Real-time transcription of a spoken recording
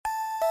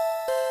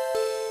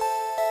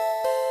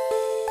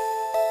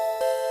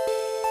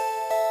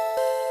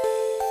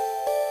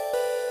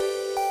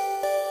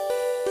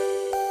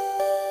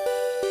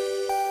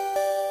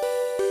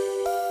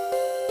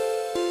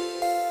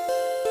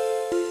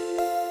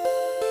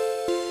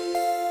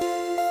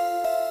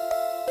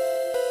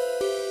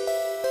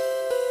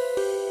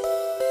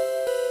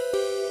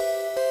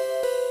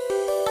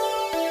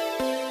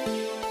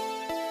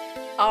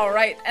All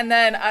right, and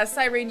then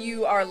Cyrene,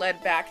 you are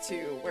led back to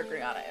where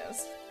Griana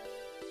is.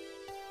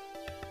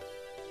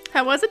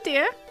 How was it,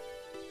 dear?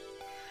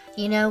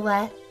 You know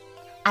what?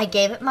 I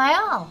gave it my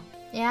all.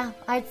 Yeah,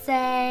 I'd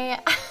say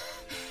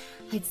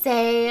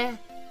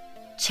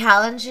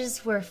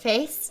challenges were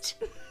faced,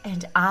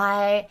 and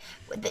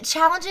the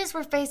challenges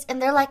were faced,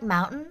 and they're like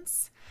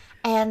mountains,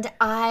 and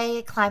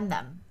I climbed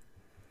them.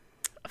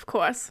 Of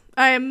course.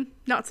 I'm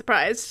not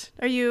surprised.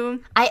 Are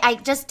you? I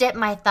just dipped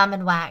my thumb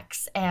in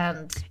wax,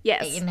 and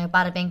Yes.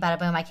 bada bing, bada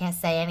boom. I can't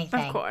say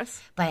anything. Of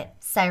course. But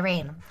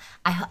Cyrene,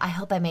 I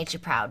hope I made you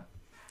proud.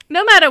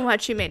 No matter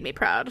what, you made me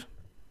proud.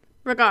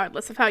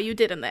 Regardless of how you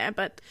did in there,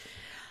 but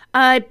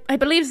I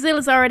believe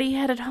Zilla's already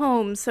headed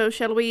home, so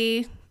shall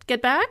we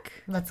get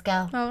back? Let's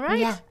go. All right.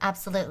 Yeah,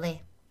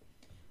 absolutely.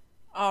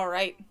 All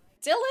right.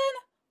 Dylan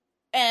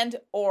and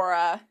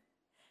Aura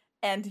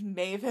and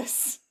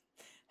Mavis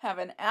have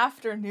an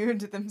afternoon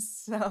to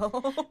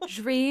themselves.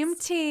 Dream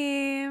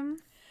team.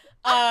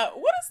 What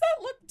does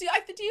that look? Do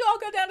you all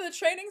go down to the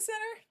training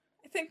center?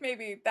 I think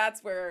maybe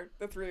that's where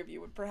the three of you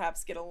would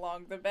perhaps get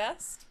along the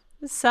best.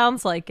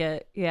 Sounds like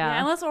it. Yeah,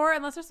 Yeah. unless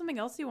there's something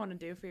else you want to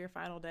do for your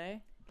final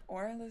day.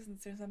 Or is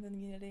there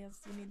something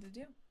else you need to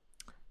do?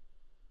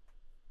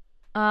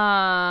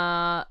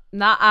 Not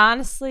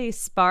honestly,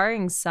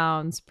 sparring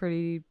sounds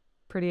pretty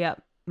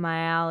up my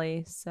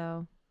alley,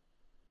 so.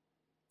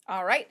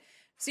 All right.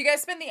 So you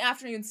guys spend the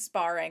afternoon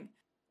sparring.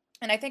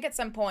 And I think at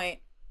some point,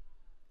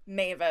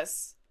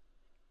 Mavis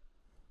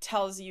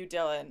tells you,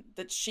 Dylan,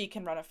 that she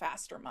can run a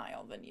faster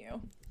mile than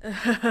you.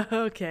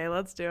 Okay,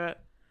 let's do it.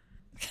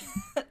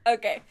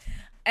 Okay.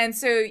 And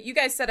so you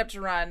guys set up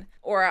to run,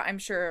 or I'm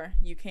sure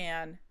you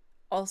can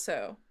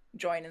also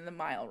join in the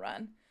mile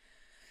run.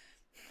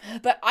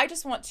 But I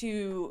just want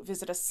to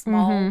visit a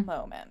small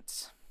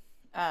moment.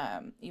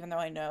 Even though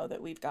I know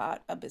that we've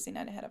got a busy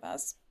night ahead of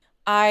us.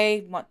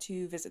 I want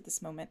to visit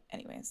this moment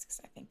anyways, because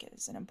I think it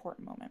is an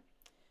important moment.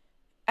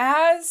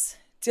 As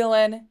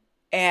Dylan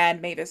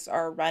and Mavis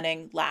are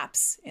running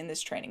laps in this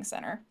training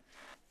center,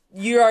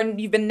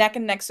 you've been neck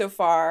and neck so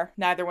far.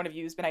 Neither one of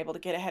you has been able to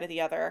get ahead of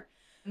the other.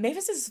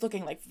 Mavis is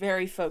looking like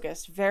very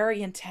focused,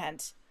 very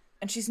intent,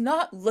 and she's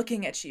not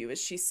looking at you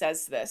as she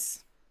says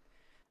this.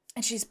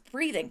 And she's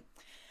breathing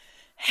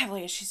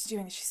heavily as she's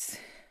doing this.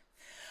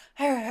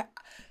 I have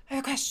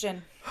a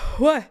question.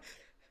 What?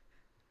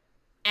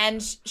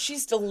 And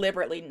she's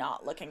deliberately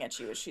not looking at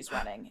you as she's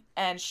running.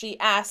 And she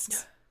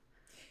asks,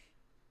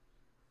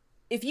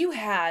 if you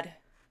had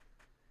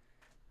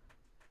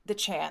the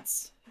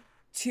chance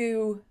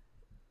to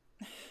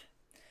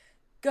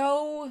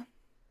go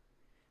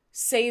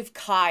save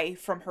Kai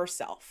from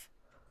herself,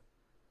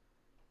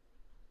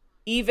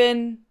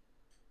 even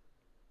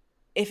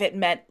if it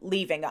meant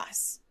leaving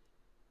us,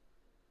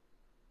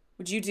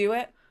 would you do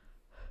it?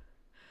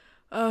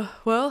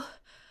 Well,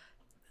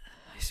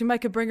 I assume I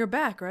could bring her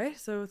back, right?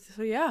 So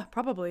yeah,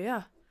 probably,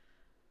 yeah.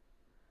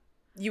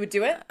 You would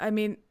do it? I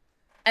mean...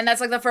 And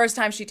that's like the first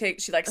time she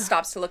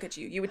stops to look at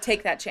you. You would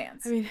take that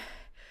chance. I mean,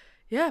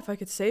 yeah, if I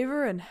could save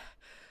her and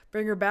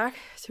bring her back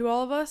to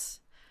all of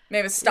us.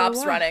 Mavis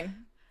stops running.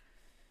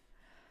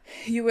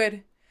 You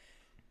would.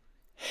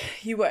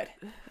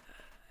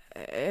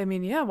 I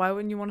mean, yeah, why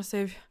wouldn't you want to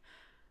save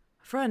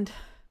a friend?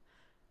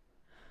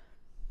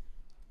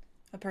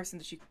 A person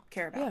that you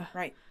care about, Yeah.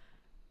 right?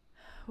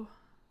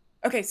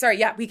 Okay, sorry,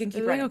 yeah, we can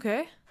keep running.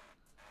 Okay?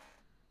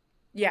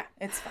 Yeah,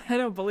 it's fine. I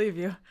don't believe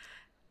you.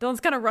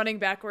 Dylan's kind of running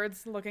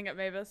backwards, looking at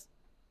Mavis.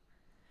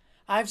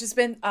 I've just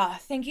been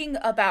thinking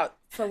about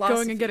philosophy.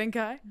 Going and getting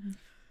Kai?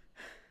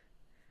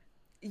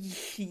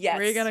 Yes.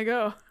 Where are you gonna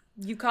go?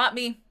 You caught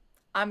me.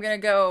 I'm gonna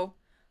go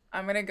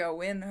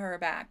win her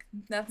back.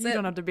 That's it. You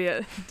don't have to be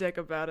a dick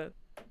about it.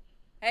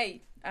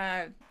 Hey,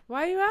 it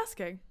Why are you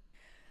asking?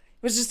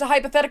 was just a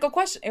hypothetical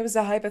question. It was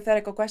a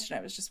hypothetical question.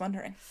 I was just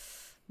wondering.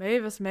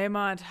 Mavis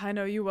Maymont, I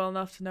know you well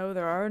enough to know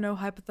there are no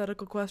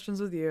hypothetical questions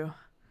with you.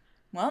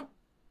 Well,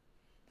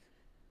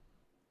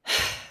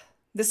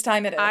 this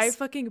time it is. I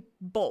fucking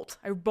bolt.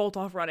 I bolt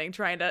off running,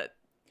 trying to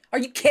Are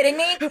you kidding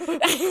me? take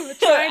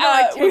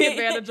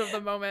advantage of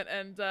the moment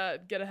and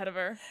get ahead of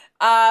her.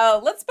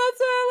 Let's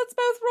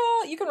both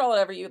roll. You can roll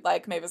whatever you'd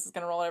like. Mavis is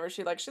gonna roll whatever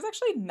she likes. She's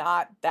actually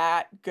not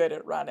that good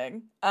at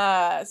running.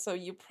 So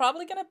you're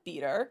probably gonna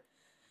beat her.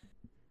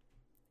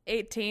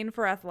 18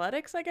 for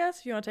athletics, I guess.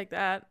 If you want to take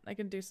that, I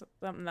can do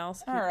something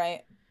else. All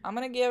right. I'm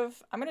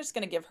just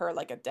gonna give her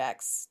like a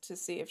dex to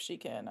see if she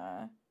can.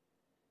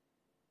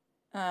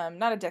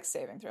 Not a dex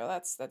saving throw.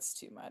 That's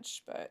too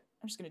much. But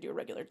I'm just gonna do a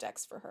regular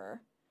dex for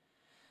her.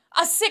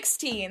 A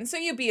 16. So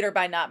you beat her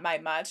by not by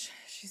much.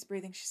 She's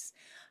breathing.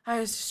 I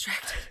was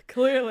distracted.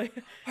 Clearly.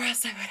 Or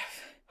else I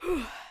would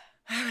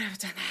have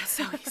done that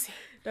so easy.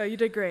 No, you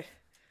did great.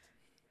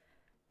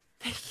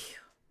 Thank you.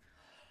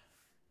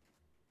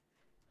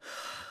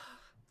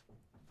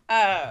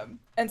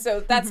 And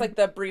so that's like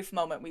the brief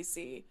moment we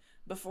see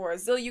before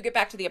Zill, you get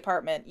back to the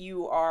apartment.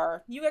 You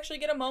actually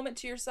get a moment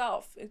to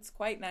yourself. It's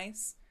quite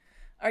nice.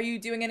 Are you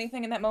doing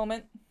anything in that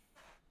moment?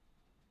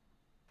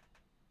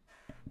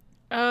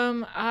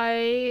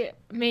 I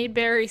made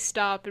Barry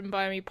stop and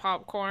buy me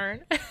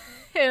popcorn.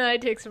 And I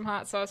take some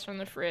hot sauce from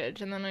the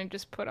fridge, and then I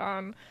just put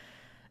on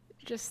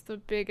just the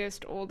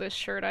biggest, oldest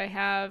shirt I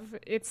have.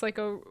 It's like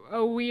a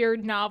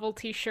weird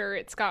novelty shirt.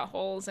 It's got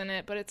holes in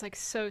it, but it's like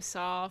so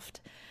soft.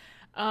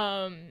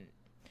 I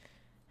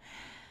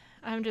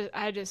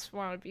just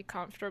want to be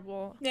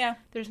comfortable. Yeah.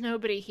 There's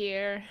nobody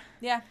here.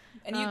 Yeah.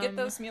 And you get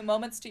those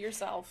moments to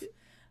yourself.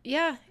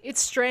 Yeah,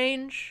 it's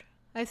strange,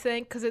 I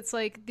think, because it's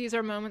like these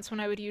are moments when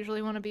I would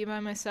usually want to be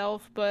by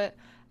myself, but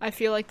I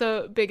feel like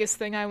the biggest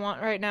thing I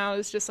want right now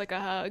is just like a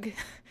hug.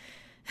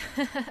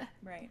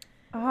 Right.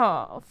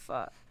 Oh,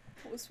 fuck.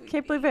 Oh, sweet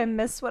Can't believe I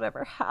missed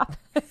whatever happened.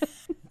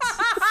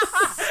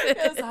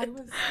 As I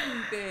was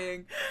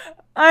sleeping.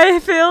 I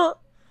feel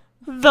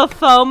the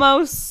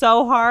FOMO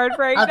so hard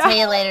right I'll now. tell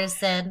you later,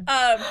 Sid.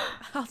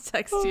 I'll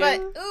text you.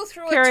 But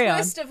through Carry a on.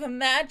 twist of a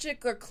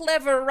magic or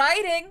clever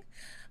writing,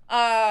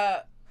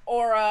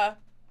 Aura,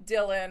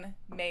 Dylan,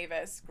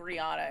 Mavis,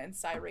 Griana, and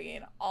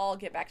Cyrene all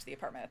get back to the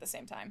apartment at the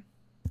same time.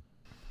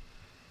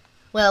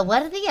 Well,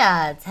 what are the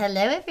odds?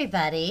 Hello,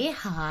 everybody.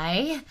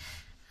 Hi.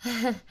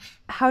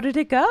 How did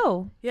it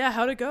go? Yeah,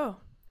 how'd it go?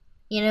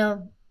 You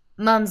know,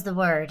 mum's the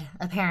word,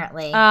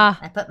 apparently. Ah.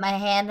 I put my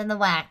hand in the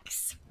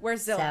wax.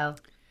 Where's Zill? So,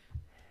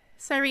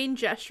 Cyrene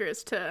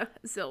gestures to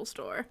Zill's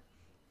door.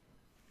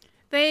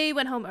 They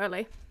went home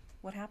early.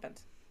 What happened?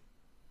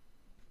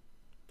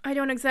 I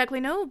don't exactly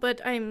know,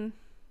 but I'm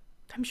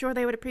sure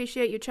they would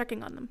appreciate you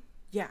checking on them.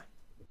 Yeah.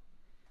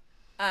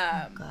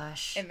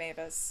 gosh. And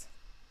Mavis.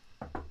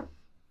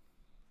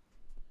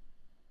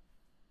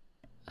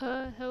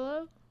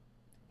 Hello?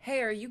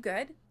 Hey, are you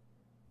good?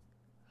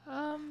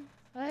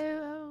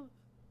 I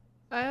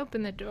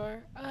opened the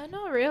door.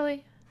 Not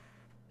really.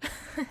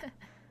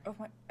 Oh,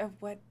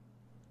 what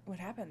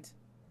happened?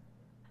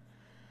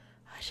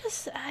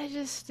 I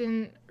just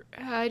didn't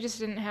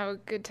have a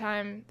good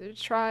time. The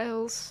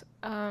trials.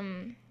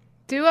 Am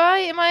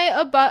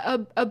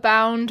I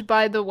abound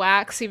by the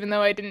wax, even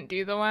though I didn't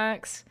do the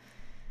wax?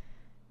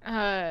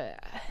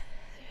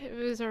 It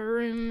was a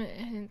room,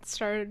 and it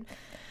started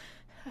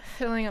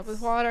filling up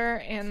with water,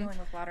 and Filling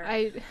with water.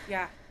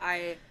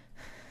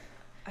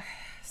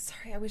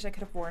 Sorry, I wish I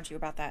could have warned you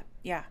about that.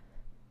 Yeah.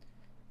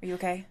 Are you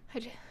okay?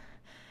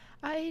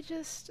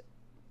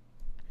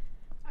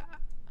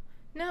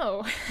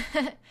 No.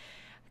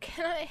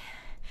 Can I?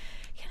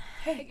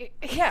 Hey,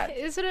 yeah.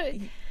 Is it a?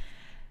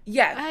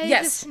 Yeah,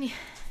 yes.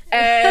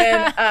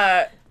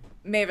 And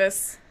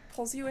Mavis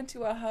pulls you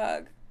into a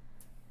hug.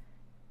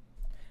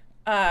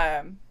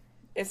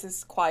 It's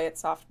this quiet,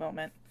 soft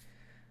moment.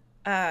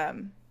 I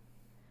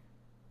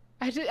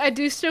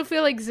do still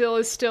feel like Zill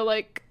is still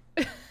like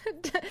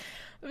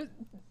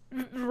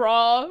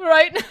raw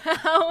right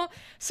now.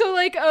 So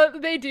like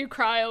they do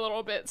cry a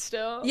little bit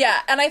still. Yeah,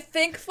 and I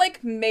think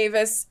like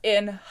Mavis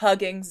in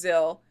hugging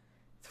Zill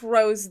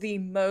throws the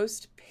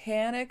most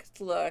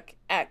panicked look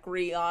at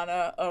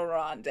Griana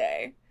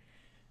Arande.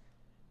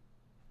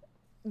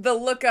 The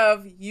look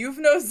of, you've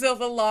known Zill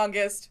the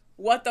longest,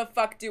 what the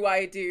fuck do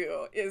I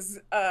do, is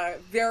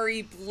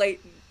very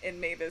blatant in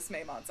Mavis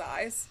Maymont's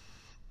eyes.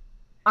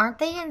 Aren't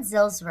they in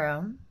Zill's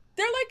room?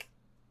 They're like,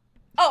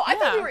 oh, I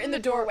thought Yeah, they were in the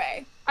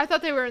doorway. I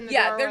thought they were in the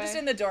Yeah, doorway. they're just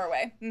in the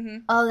doorway. Mm-hmm.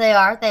 Oh, they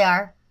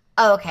are.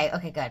 Oh, okay,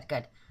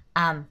 good.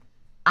 I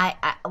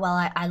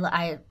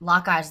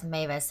lock eyes with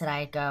Mavis and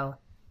I go,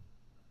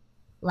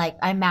 like,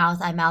 I mouth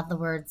the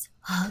words,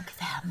 hug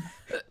them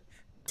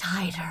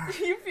tighter.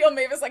 You feel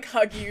Mavis like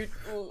hug you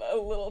a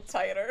little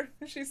tighter.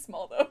 She's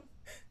small though.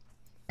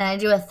 And I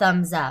do a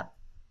thumbs up.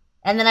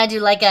 And then I do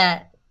like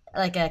a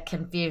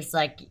confused,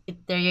 like,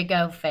 there you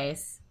go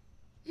face.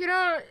 You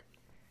know,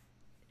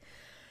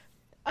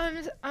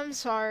 I'm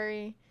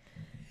sorry.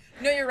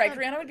 No, you're right.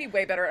 Brianna would be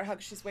way better at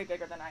hugs. She's way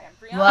bigger than I am.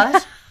 Brianna.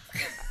 What?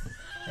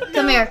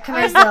 Come here,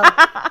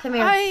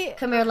 Zill.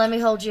 Come here, let me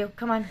hold you.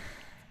 Come on.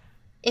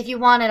 If you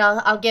want it,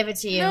 I'll give it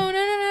to you.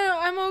 No.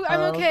 I'm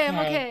okay. I'm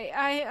Okay.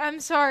 okay. I'm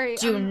sorry.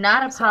 Do I'm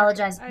not sorry.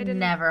 apologize. I didn't.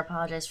 Never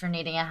apologize for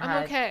needing a hug.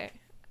 I'm okay.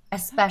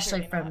 Especially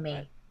Maybe from not, me.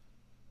 but-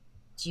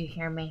 Do you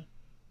hear me?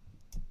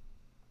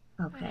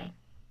 Okay.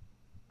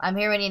 I'm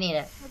here when you need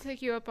it. I'll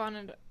take you up on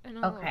it in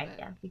a little Okay, bit.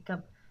 yeah.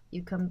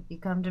 You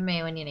come to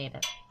me when you need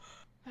it.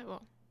 I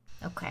will.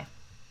 Okay.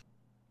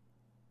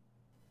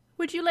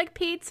 Would you like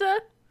pizza?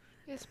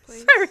 Yes,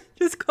 please. Sorry,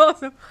 just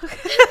close him.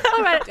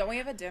 All right. Don't we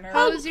have a dinner?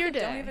 How was your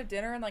Don't we day? have a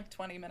dinner in like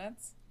 20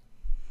 minutes?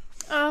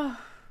 Oh,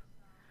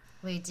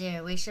 We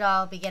do. We should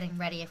all be getting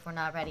ready if we're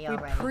not ready We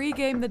already.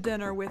 pregame the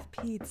dinner with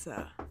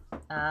pizza.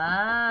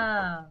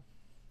 Oh.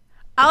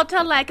 I'll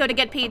tell Lyko to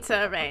get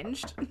pizza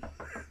arranged.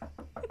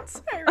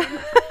 Cyrene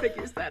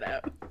figures that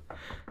out.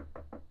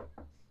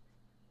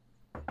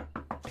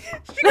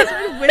 She goes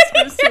and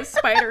whispers to a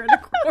spider in the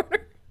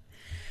corner.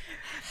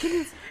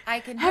 I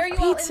can Have hear you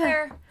all in pizza.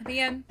 there.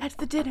 Ian. At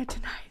the dinner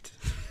tonight.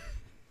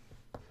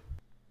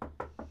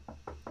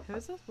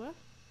 Who's this? What?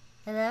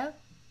 Hello?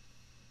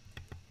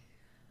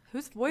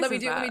 Whose voice Let me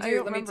is do that? I let don't me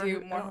remember do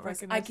who- more don't voice.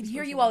 recognize I can this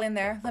hear person. you all in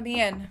there. Let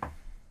me in.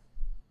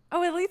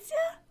 Oh, Alicia?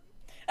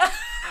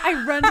 I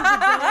run to the door.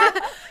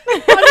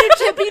 On your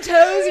tippy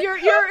toes, your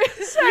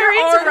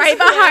Cyrene's arms right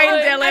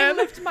behind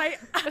flailing.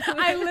 Dylan.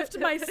 I lift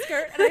my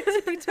skirt and I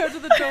tippy toe to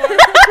the door.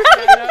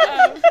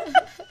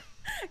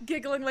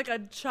 Giggling like a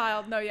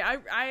child. No, yeah,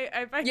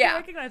 I Yeah,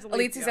 recognize Alicia.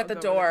 Alicia's at the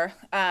I'll go door.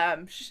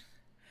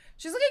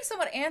 She's looking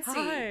somewhat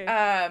antsy.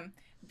 Hi.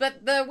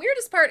 But the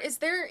weirdest part is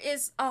there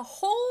is a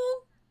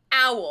whole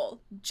owl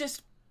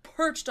just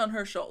perched on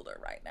her shoulder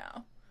right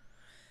now.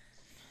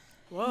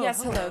 Whoa,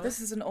 Yes, hello. This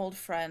is an old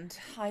friend.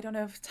 I don't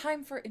have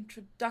time for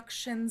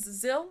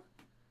introductions.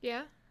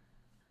 Yeah.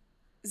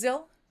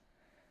 Zill?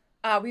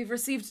 We've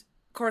received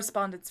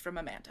correspondence from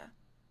Amanda.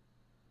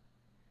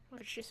 What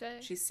did she say?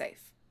 She's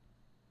safe.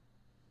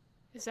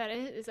 Is that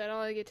it? Is that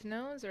all I get to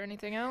know? Is there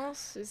anything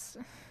else?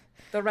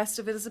 The rest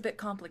of it is a bit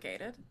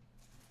complicated.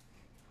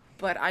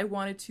 But I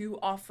wanted to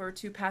offer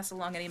to pass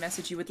along any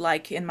message you would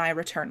like in my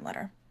return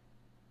letter.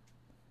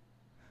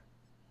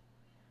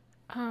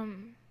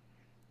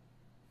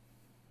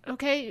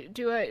 Okay,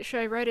 should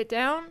I write it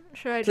down?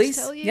 Should I Please? just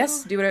tell you?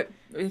 Yes, do it.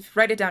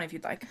 Write it down if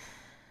you'd like.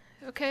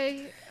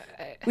 Okay.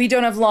 We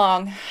don't have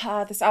long.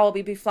 This owl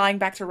will be flying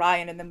back to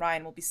Ryan, and then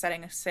Ryan will be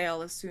setting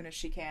sail as soon as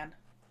she can.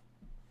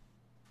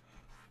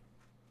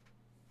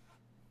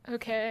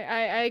 Okay,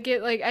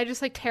 I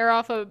just tear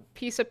off a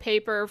piece of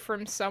paper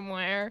from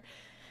somewhere.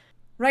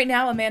 Right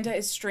now, Amanda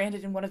is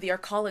stranded in one of the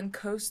Arcalan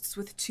coasts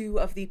with 2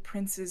 of the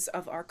princes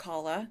of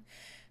Arcala.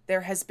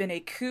 There has been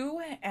a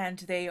coup, and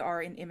they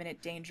are in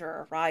imminent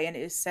danger. Ryan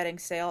is setting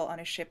sail on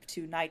a ship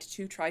tonight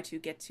to try to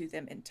get to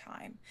them in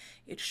time.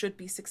 It should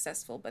be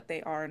successful, but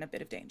they are in a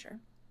bit of danger.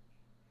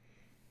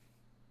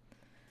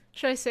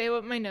 Should I say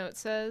what my note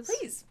says?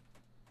 Please.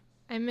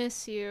 I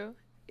miss you.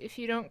 If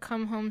you don't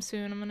come home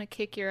soon, I'm gonna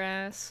kick your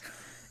ass.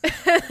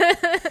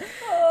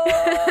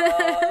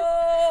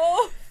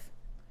 Oh.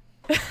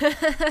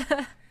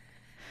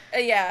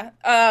 Yeah.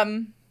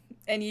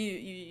 And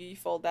you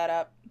fold that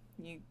up.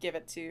 You give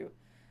it to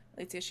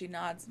Alicia. She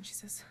nods and she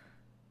says,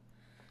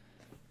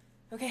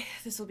 "Okay,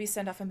 this will be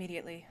sent off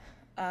immediately.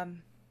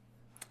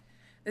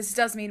 This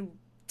does mean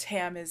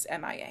Tam is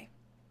MIA."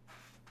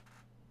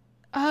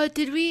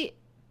 Did we...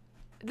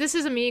 This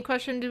is a me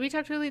question. Did we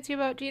talk to Alicia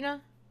about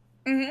Gina?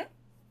 Mm-hmm.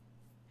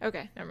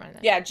 Okay, never mind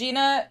that. Yeah,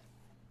 Gina,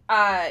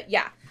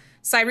 yeah.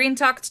 Cyrene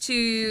talked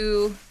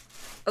to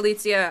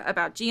Alicia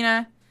about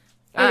Gina.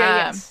 Oh,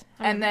 yeah, yes.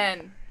 And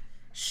then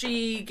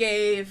she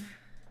gave...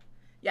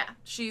 Yeah,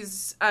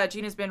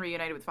 Gina's been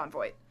reunited with Von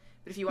Voight.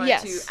 But if you wanted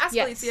to ask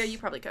Alicia, you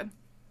probably could.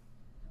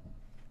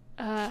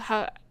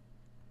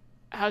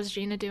 How's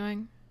Gina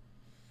doing?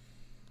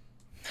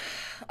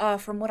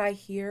 From what I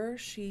hear,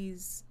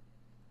 she's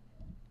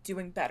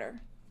doing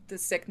better. The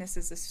sickness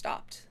is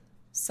stopped.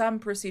 Some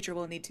procedure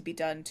will need to be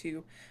done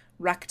to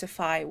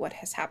rectify what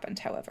has happened,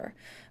 however.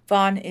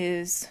 Vaughn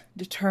is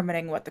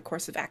determining what the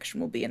course of action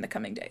will be in the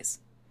coming days.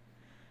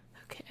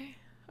 Okay.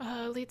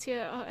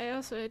 Alicia,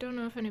 I don't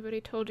know if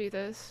anybody told you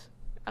this,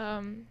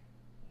 but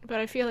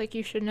I feel like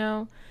you should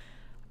know.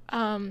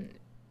 The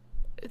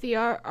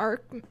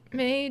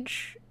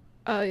Archmage,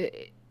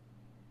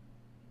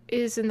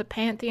 is in the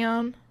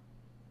Pantheon.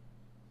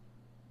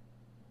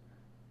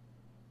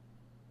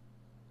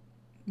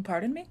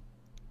 Pardon me?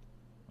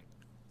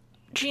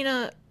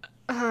 Gina,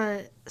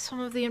 I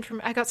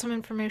got some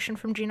information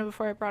from Gina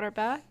before I brought her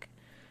back.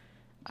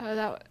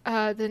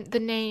 The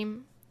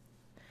name,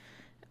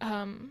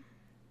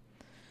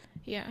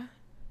 yeah.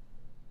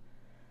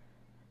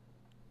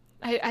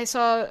 I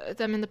saw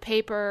them in the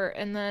paper,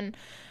 and then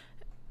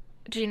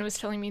Gina was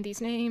telling me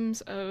these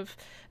names of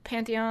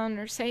Pantheon,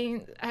 or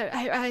saying,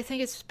 I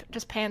think it's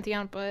just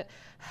Pantheon, but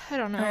I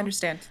don't know. I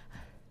understand.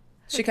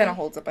 She kind of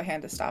holds up a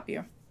hand to stop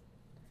you.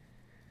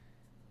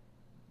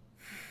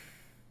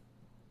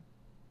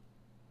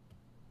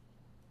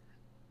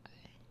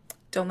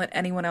 Don't let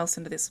anyone else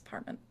into this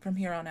apartment from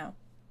here on out.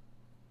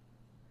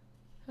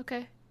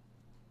 Okay.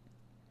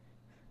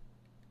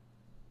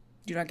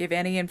 Do not give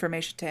any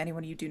information to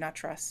anyone you do not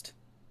trust.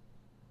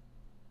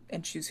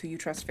 And choose who you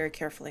trust very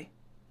carefully.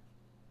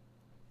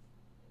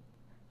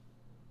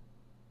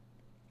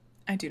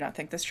 I do not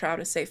think this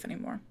shroud is safe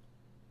anymore.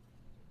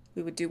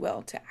 We would do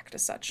well to act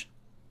as such.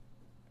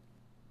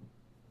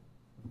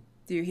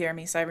 Do you hear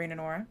me, Cyrene and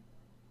Aura?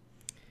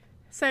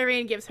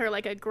 Cyrene gives her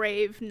a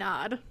grave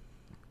nod.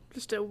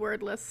 Just a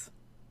wordless.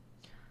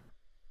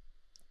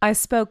 I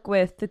spoke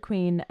with the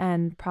Queen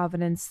and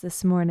Providence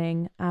this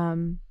morning.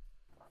 All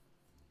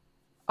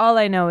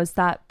I know is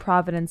that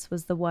Providence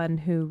was the one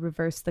who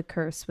reversed the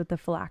curse with the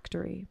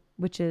phylactery,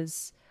 which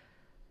is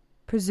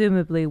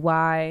presumably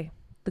why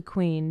the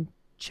Queen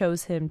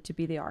chose him to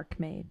be the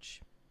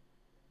Archmage.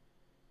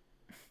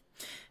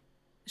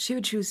 She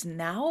would choose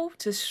now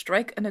to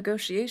strike a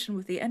negotiation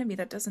with the enemy.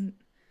 That doesn't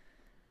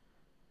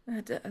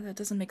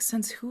make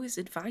sense. Who is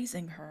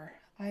advising her?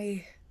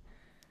 I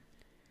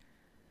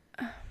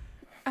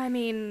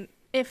mean,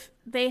 if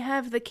they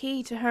have the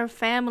key to her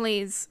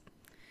family's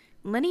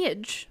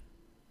lineage,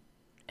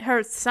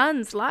 her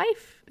son's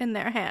life in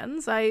their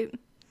hands, I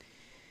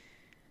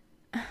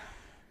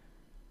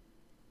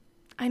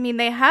mean,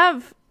 they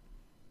have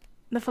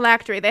the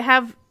phylactery. They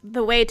have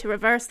the way to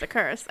reverse the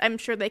curse. I'm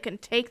sure they can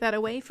take that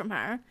away from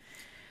her.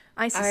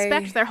 I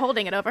suspect they're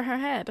holding it over her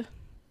head.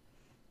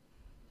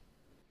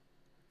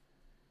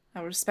 I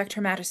will respect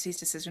Her Majesty's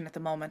decision at the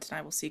moment, and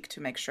I will seek to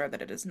make sure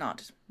that it is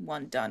not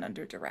one done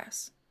under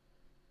duress.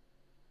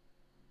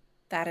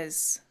 That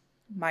is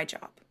my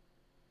job.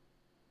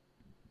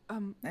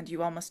 And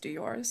you all must do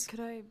yours. Could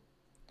I...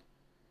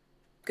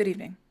 Good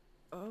evening.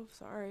 Oh,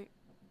 sorry.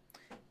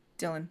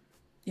 Dylan.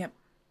 Yep.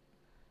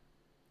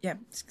 Yeah.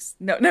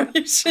 No,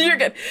 you're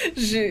good.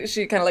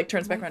 She kind of like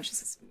turns back around. She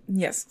says,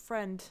 yes.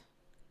 Friend,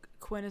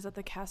 Quinn is at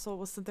the castle,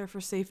 was sent there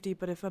for safety,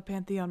 but if a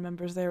Pantheon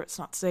member's there, it's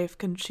not safe.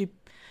 Can she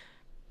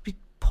be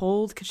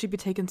pulled? Can she be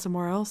taken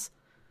somewhere else?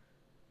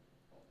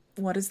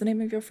 What is the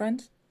name of your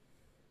friend?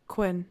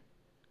 Quinn.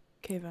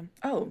 Caven.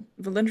 Oh,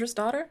 Valindra's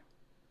daughter?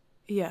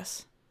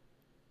 Yes.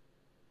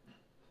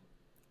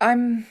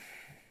 I'm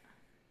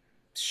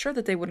sure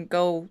that they wouldn't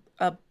go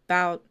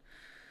about...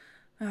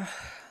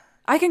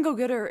 I can go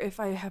get her if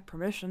I have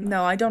permission.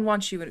 No, I don't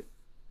want you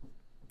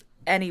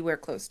anywhere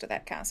close to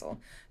that castle.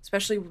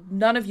 Especially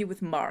none of you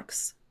with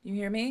marks. You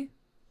hear me?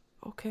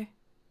 Okay.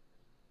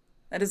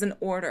 That is an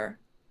order.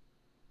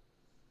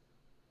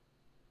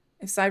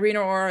 If Cyrene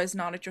or Aura is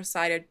not at your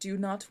side, I do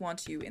not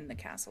want you in the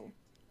castle.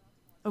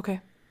 Okay.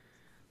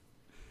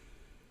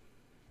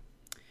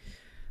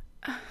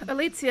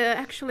 Alicia,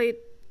 actually,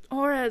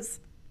 Aura's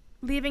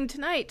leaving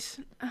tonight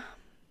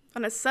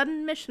on a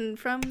sudden mission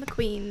from the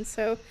Queen,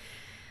 so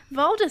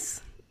Valdis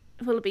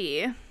will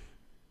be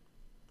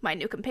my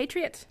new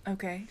compatriot.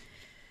 Okay.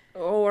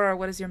 Aura,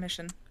 what is your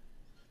mission?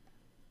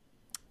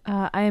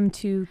 I am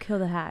to kill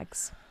the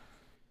hags.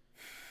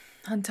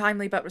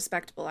 Untimely but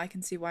respectable. I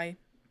can see why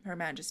Her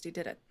Majesty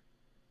did it.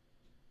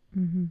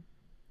 Mm-hmm.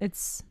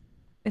 It's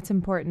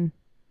important.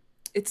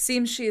 It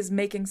seems she is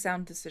making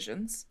sound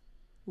decisions,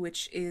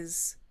 which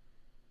is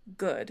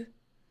good.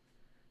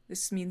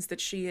 This means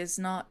that she is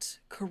not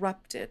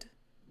corrupted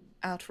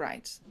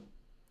outright.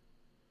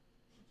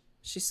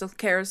 She still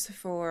cares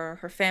for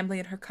her family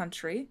and her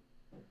country,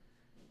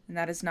 and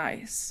that is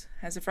nice.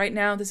 As of right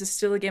now, this is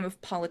still a game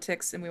of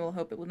politics, and we will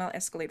hope it will not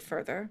escalate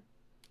further.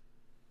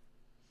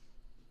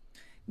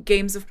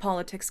 Games of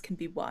politics can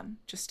be won.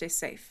 Just stay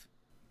safe.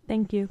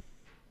 Thank you.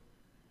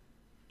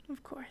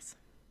 Of course.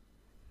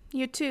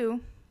 You too,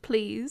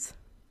 please.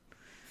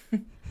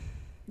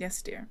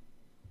 Yes, dear.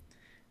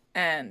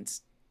 And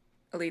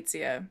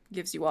Alicia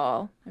gives you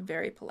all a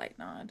very polite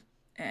nod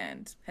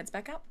and heads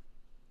back out.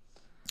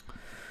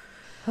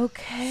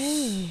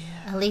 Okay.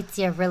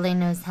 Alicia really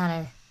knows how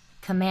to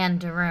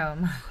command a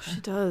room. She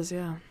does,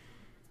 yeah.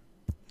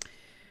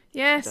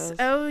 Yes. does.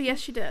 Oh, yes,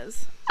 she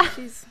does.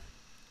 She's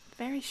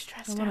very I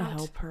stressed want to out.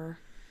 help her.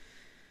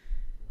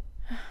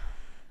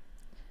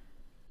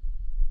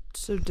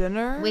 So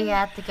dinner? We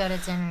have to go to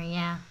dinner,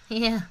 yeah.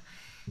 Yeah.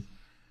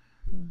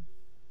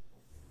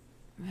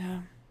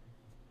 Yeah.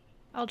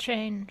 I'll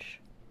change.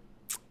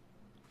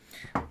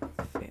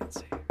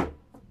 Fancy.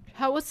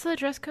 What's the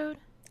dress code?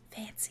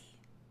 Fancy.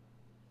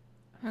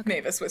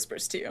 Mavis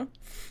whispers to you.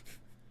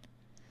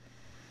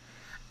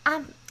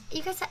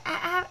 You guys,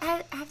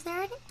 have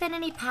there been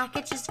any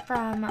packages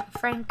from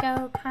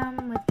Franco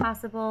come with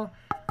possible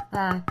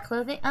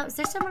clothing? Oh, is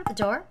there someone at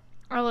the door?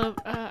 I'll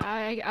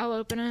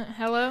open it.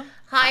 Hello?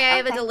 Hi, I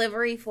have a Okay.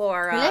 delivery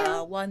for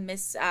Hello? one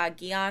Miss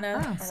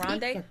Gianna Oh,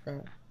 speak Arande. of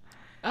the...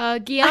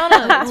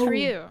 Gianna, that's for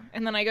you.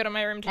 And then I go to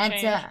my room to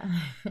That's,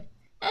 change.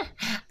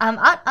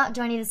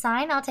 do I need a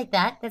sign? I'll take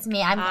that. That's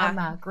me. I'm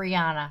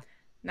Griana.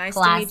 Nice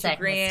Classic to meet you,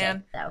 Gran.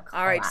 mistake, though.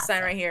 All right, just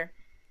sign Classic. right here.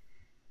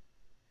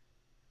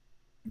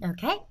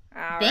 Okay.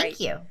 All Thank right.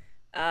 you.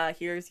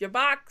 Here's your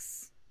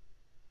box.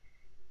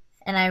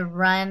 And I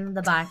run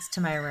the box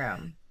to my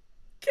room.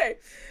 Okay.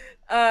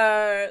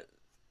 I'm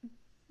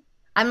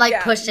like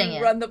Yeah, pushing you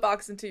it. run the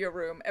box into your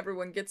room.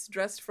 Everyone gets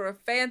dressed for a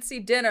fancy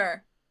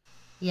dinner.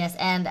 Yes,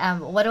 and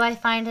what do I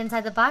find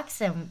inside the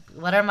box, and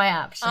what are my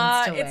options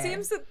to wear? It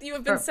seems that you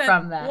have been sent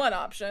from that. one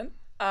option.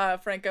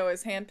 Franco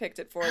has handpicked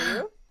it for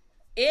you.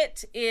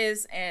 It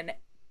is an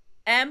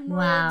emerald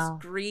Wow.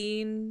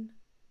 green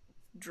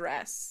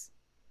dress.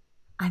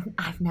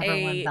 I've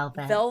never worn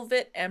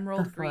velvet.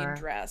 emerald before. green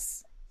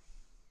dress.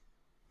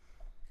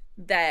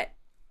 That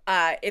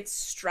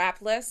it's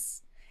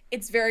strapless.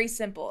 It's very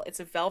simple. It's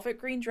a velvet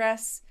green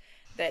dress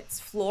that's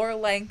floor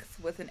length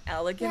with an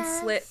elegant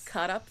slit Yes.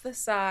 cut up the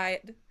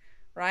side,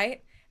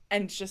 right?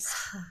 And just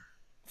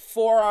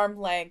forearm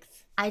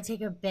length. I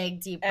take a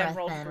big deep breath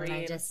Emerald in, and I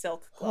green just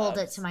silk hold it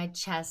gloves. to my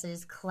chest. I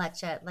just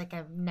clutch it like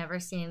I've never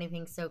seen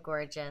anything so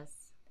gorgeous.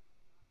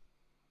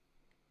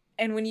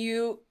 And when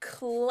you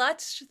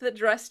clutch the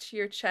dress to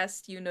your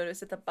chest, you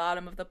notice at the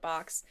bottom of the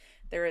box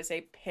there is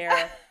a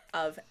pair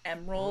of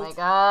emerald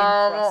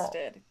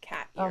encrusted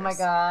cat ears. Oh my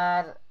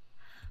god.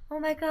 Oh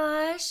my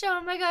gosh.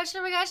 Oh my gosh.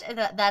 Oh my gosh. And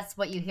that's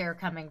what you hear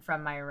coming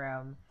from my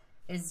room.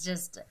 Is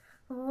just,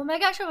 oh my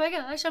gosh. Oh my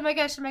gosh. Oh my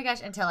gosh. Oh my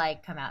gosh. Until I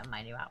come out in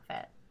my new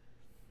outfit.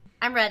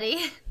 I'm ready.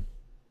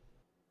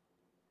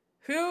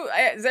 Who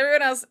is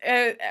everyone else?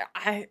 I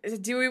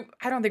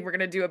don't think we're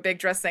gonna do a big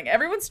dress thing.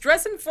 Everyone's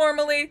dressing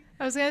formally.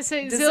 I was gonna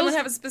say, Does Zill's, someone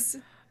have a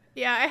specific?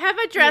 Yeah, I have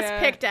a dress Yeah.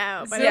 picked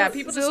out. But Yeah,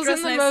 people just Zill's dress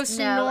in the nice. most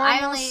No,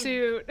 I normal only-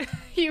 suit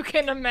you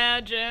can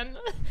imagine.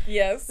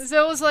 Yes.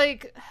 Zill was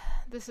like,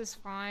 "This is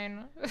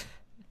fine."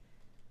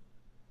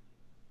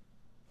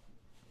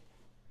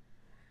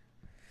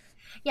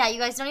 Yeah, you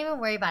guys don't even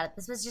worry about it.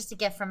 This was just a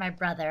gift from my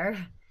brother,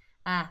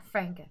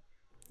 Frank.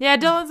 Yeah,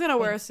 Dylan's gonna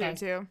wear a Thanks, suit guys.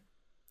 too.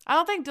 I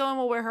don't think Dylan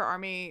will wear her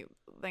army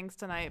things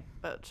tonight,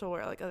 but she'll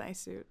wear like a nice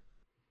suit.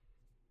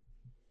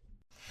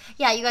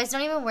 Yeah, you guys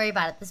don't even worry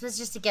about it. This was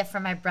just a gift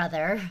from my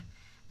brother,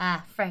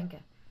 Frank.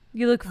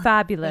 You look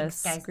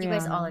fabulous, Thanks, guys. You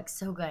guys all Griana. look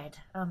so good.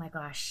 Oh my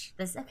gosh.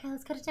 Okay,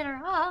 let's go to dinner.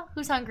 Ah,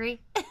 who's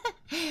hungry?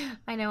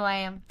 I know I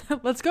am.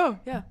 Let's go.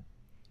 Yeah.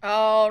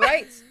 All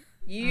right.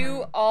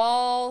 You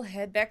all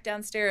head back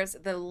downstairs.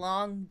 The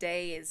long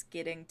day is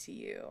getting to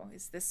you.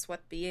 Is this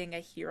what being a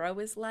hero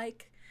is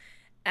like?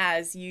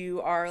 As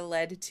you are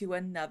led to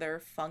another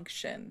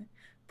function,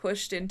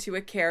 pushed into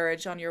a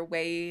carriage on your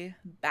way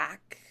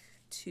back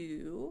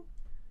to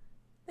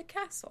the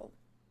castle.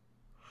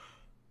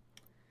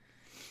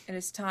 It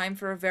is time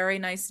for a very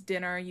nice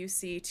dinner. You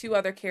see two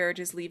other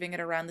carriages leaving at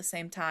around the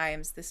same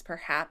times. This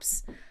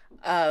perhaps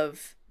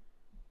of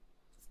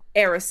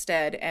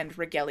Aristed and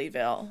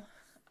Regellyville.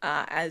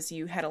 As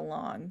you head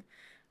along,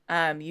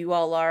 you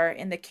all are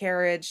in the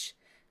carriage.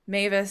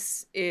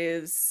 Mavis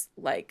is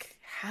like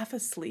half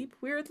asleep,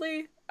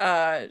 weirdly.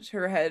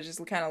 Her head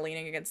just kind of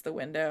leaning against the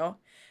window.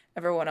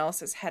 Everyone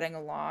else is heading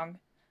along.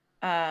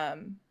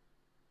 There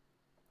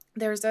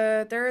is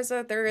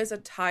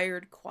a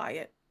tired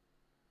quiet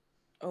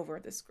over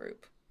this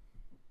group.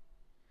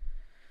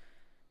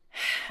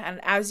 And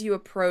as you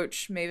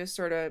approach, Mavis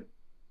sort of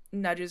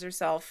nudges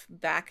herself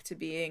back to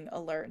being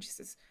alert. And she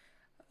says,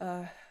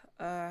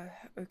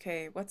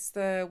 okay, what's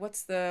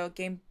the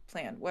game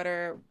plan?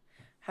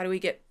 How do we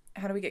get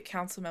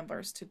council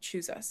members to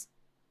choose us?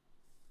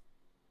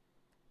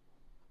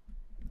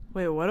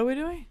 Wait, what are we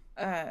doing?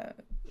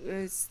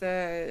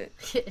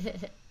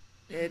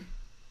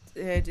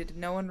 Did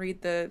no one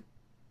read the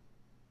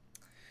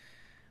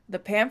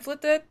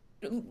pamphlet that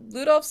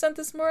Ludolf sent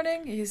this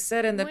morning? He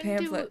said in the When do-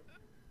 pamphlet.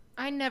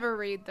 I never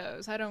read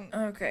those. I don't.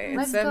 Okay, it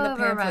Let's said in go the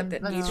over a pamphlet run-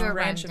 that let's each do a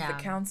branch of the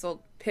rundown.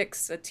 council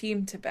picks a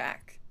team to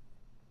back.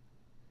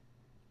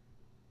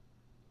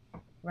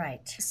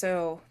 Right.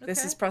 So this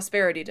Okay. is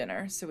prosperity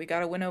dinner. So we got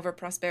to win over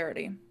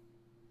prosperity.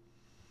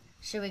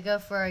 Should we go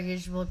for our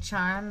usual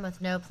charm with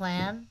no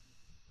plan?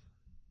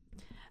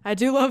 I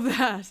do love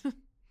that.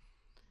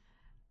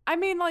 I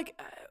mean, like,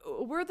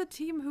 we're the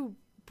team who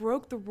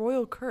broke the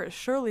royal curse.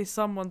 Surely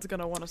someone's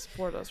gonna want to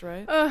support us,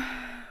 right?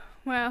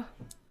 Well,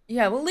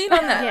 Yeah, we'll lean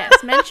on that.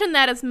 yes, mention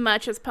that as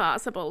much as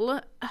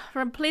possible.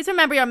 Please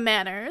remember your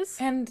manners.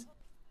 And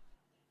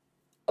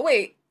oh,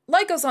 wait,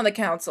 Lyco's on the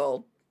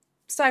council.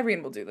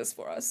 Cyrene will do this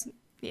for us.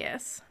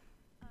 Yes.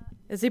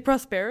 Is he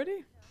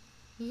prosperity?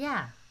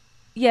 Yeah.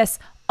 Yes.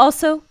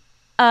 Also,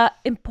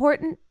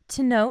 important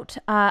to note,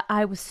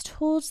 I was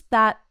told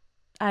that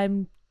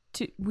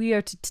we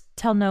are to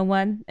tell no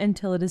one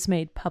until it is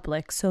made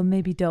public, so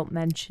maybe don't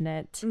mention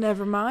it.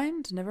 Never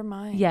mind. Never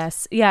mind.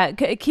 Yes. Yeah.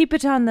 Keep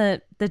it on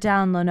the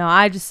down low. No,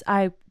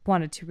 I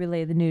wanted to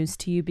relay the news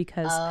to you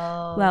because,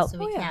 Oh, well, so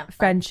we can't fight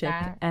friendship,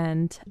 that.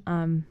 and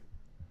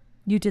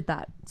you did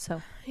that.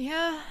 So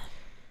Yeah.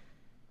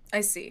 I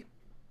see.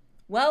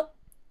 Well,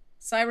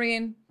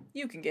 Cyrene,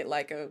 you can get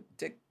Lyco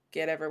to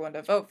get everyone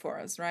to vote for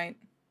us, right?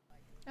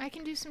 I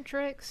can do some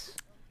tricks.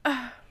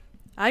 I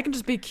can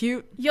just be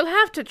cute. You'll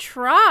have to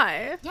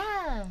try.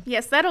 Yeah.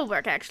 Yes, that'll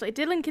work, actually.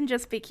 Dylan can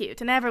just be cute,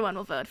 and everyone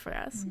will vote for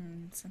us.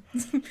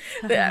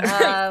 At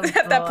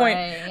that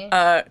point,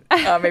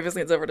 boy. Mavis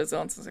leans over to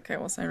Zill and says, okay,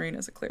 well, Cyrene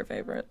is a clear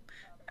favorite.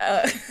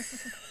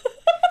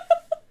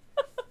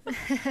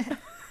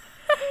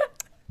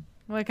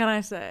 What can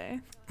I say?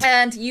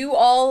 And you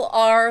all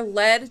are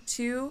led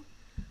to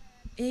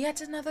yet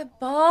another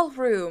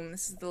ballroom.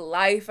 This is the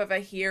life of a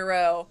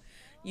hero.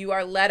 You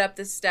are led up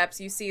the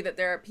steps. You see that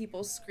there are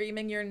people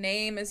screaming your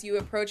name as you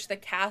approach the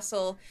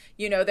castle.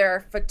 You know, there are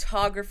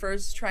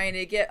photographers trying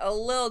to get a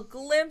little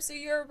glimpse of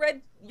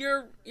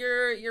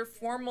your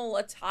formal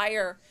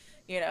attire.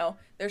 You know,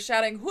 they're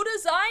shouting, "Who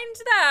designed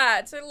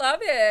that? I love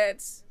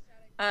it."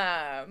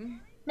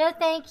 No,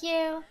 thank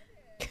you.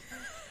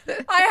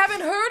 I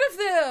haven't heard of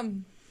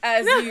them.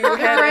 As you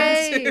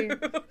head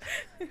into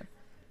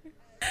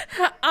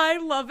I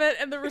love it,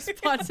 and the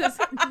response is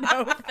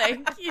no,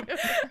 thank you.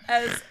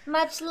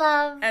 Much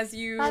love. as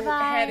you Bye-bye.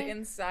 head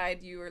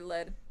inside, you are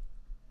led.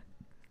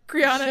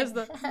 Kriana is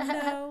the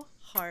no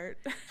heart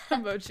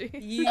emoji.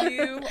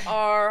 You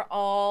are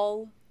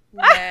all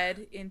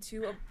led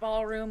into a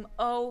ballroom.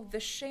 Oh, the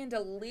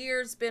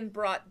chandelier's been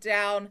brought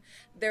down.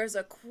 There's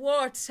a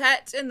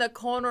quartet in the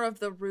corner of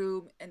the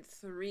room and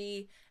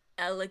 3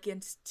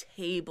 elegant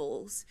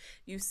tables.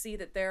 You see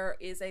that there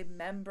is a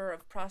member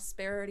of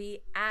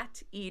prosperity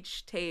at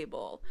each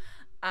table.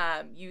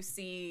 You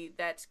see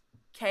that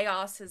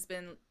chaos has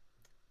been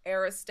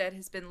Aristed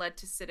has been led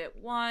to sit at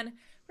one,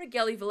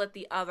 Regeliville at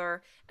the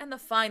other, and the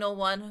final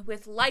one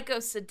with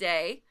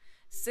Lycoside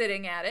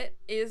sitting at it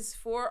is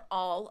for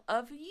all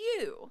of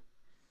you.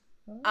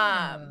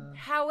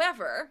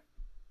 However,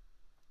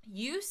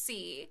 you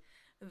see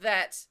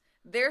that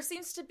there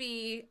seems to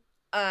be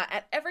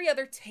at every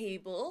other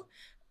table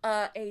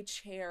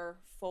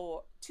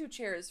two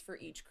chairs for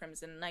each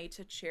Crimson Knight,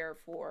 a chair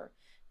for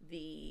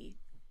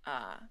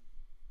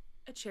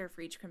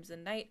each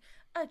Crimson Knight,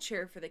 a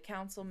chair for the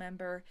council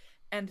member,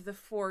 and the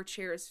 4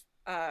 chairs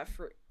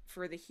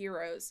for the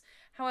heroes.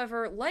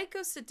 However,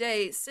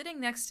 Lycoside, sitting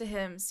next to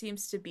him,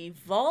 seems to be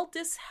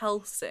Valdis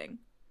Helsing,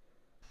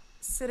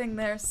 sitting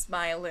there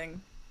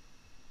smiling,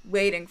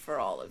 waiting for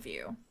all of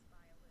you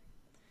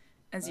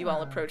as you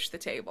all approach the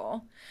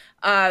table.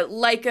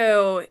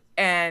 Lyco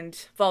and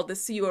Valdis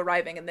see you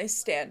arriving, and they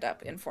stand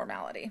up in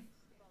formality.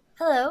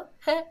 Hello.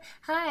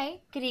 Hi.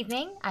 Good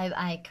evening.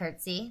 I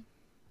curtsy.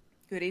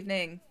 Good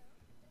evening.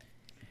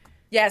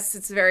 Yes,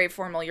 it's very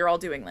formal. You're all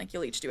doing, like,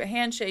 you'll each do a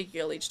handshake,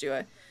 you'll each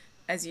do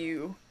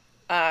and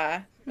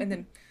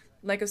then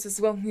Lyco says,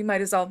 well, we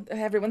might as well,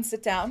 everyone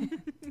sit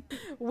down.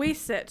 We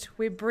sit.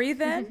 We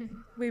breathe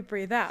in. We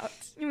breathe out.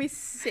 We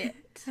sit.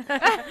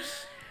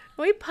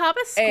 We pop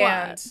a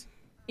squat.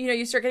 And,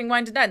 you start getting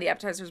wine to dine. The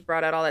appetizers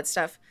brought out, all that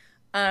stuff.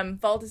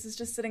 Valdis is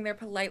just sitting there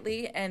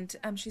politely, and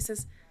she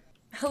says,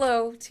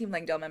 hello, Team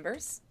Langdale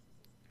members.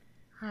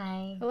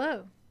 Hi.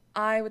 Hello.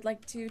 I would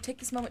like to take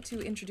this moment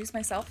to introduce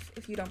myself,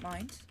 if you don't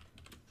mind.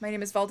 My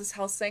name is Valdis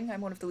Helsing.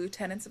 I'm one of the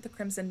lieutenants of the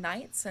Crimson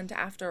Knights, and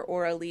after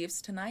Aura leaves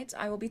tonight,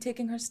 I will be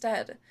taking her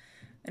stead.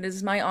 It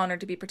is my honor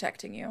to be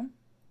protecting you.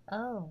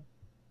 Oh.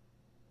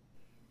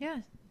 Yeah,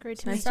 great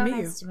to Nice meet to you. meet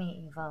you. Nice to meet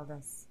you,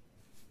 Valdis.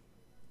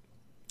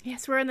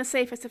 Yes, we're in the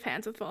safest of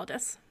hands with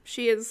Valdis.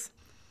 She is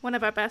one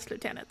of our best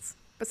lieutenants,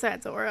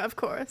 besides Aura, of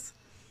course.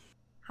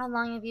 How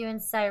long have you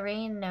and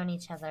Cyrene known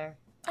each other?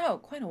 Oh,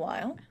 quite a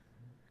while.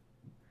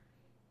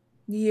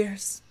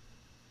 Years.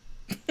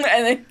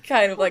 And they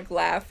kind of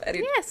laugh at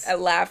Yes.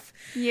 laugh.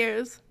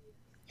 Years.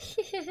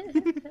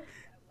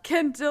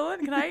 Can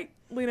I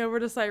lean over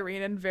to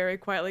Cyrene and very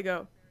quietly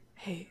go,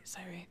 hey,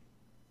 Cyrene,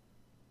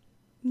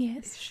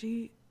 Yes. is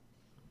she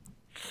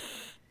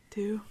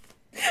too?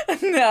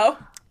 No.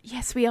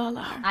 Yes, we all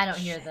are. I don't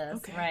hear this,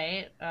 okay.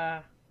 right?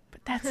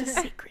 But that's a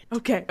secret.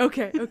 Okay.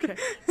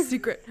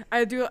 Secret.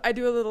 I do a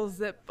little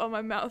zip on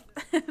my mouth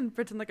and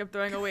pretend like I'm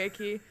throwing away a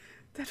key.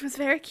 That was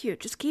very cute.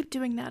 Just keep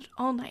doing that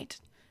all night.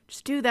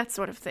 Just do that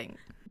sort of thing.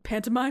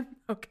 Pantomime?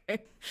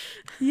 Okay.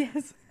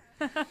 Yes.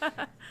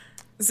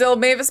 Zil,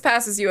 Mavis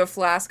passes you a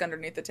flask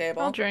underneath the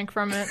table. I'll drink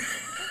from it.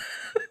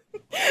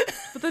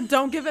 But then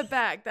don't give it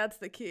back. That's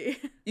the key.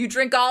 You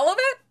drink all of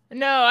it?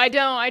 No, I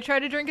don't. I try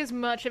to drink as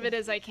much of it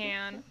as I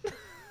can.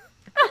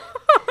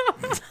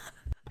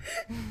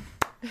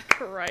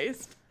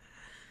 Christ.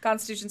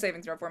 Constitution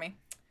saving throw for me.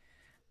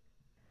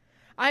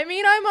 I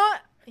mean, I'm on.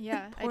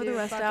 Yeah, Pour I the do.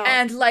 rest Fuck out. it.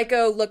 And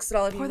Lyco looks at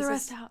all of you Pour and the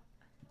says, rest out.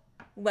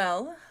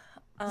 well,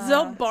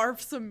 Zil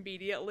barfs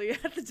immediately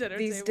at the dinner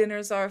these table.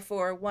 dinners are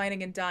for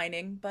wining and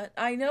dining, but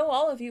I know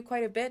all of you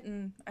quite a bit,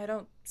 and I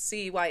don't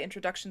see why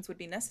introductions would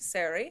be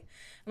necessary.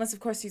 Unless, of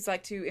course, you'd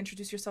like to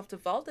introduce yourself to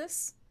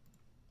Valdis.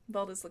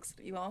 Valdis looks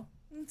at you all.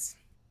 It's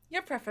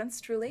your preference,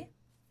 truly.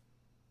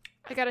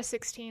 I got a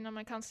 16 on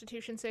my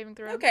Constitution saving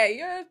throw. Okay,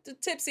 you're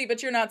tipsy,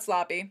 but you're not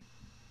sloppy.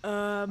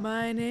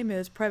 My name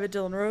is Private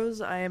Dylan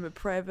Rose. I am a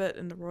private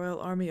in the Royal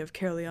Army of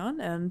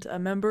Caerleon and a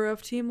member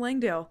of Team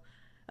Langdale,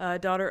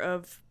 daughter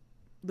of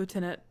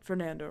Lieutenant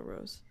Fernando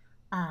Rose.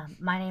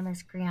 My name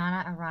is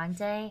Griana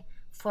Arande,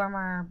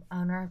 former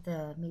owner of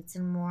the Meats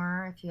and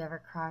More, if you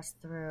ever cross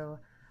through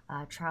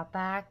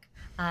Troutback.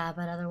 But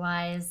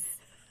otherwise,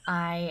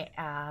 I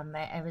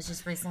was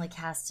just recently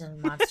cast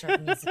in Monster of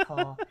the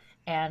Musical,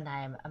 and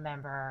I'm a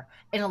member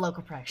in a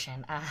local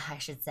production, I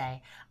should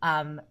say,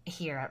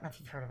 here. I don't know if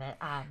you've heard of it.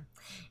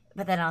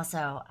 But then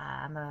also,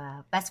 I'm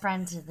a best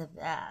friend to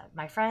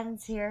my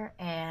friends here,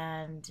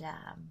 and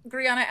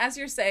Griana, as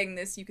you're saying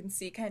this, you can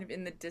see kind of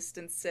in the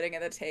distance sitting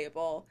at the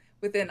table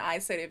within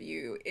eyesight of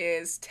you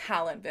is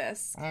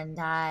Talonvis.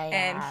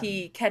 and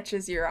He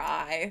catches your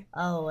eye,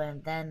 oh,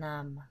 and then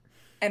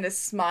and a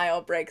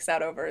smile breaks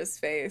out over his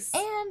face.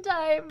 and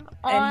I'm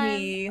on. And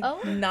he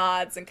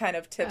nods and kind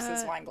of tips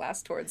his wine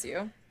glass towards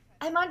you.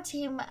 I'm on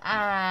team.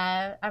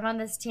 I'm on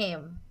this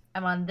team.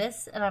 I'm on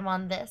this, and I'm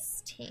on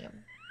this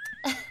team.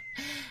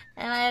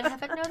 And I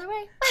have it no other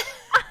way.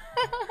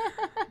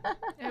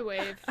 I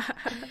wave.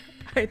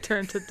 I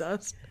turn to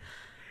dust.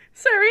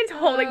 Cyrene's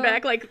holding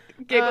back, giggles.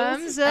 And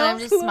I'm Zelf.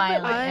 just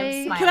smiling.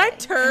 I'm smiling. Can I I'm a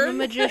turn?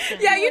 magician.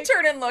 Yeah, you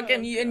turn and look,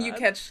 and you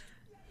catch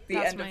the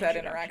That's end my of that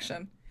introduction.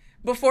 interaction.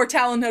 Before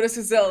Talon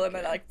notices Zill and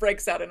then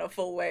breaks out in a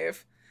full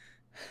wave.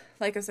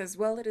 Lyco says,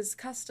 well, it is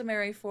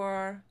customary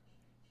for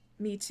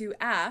me to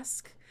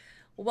ask,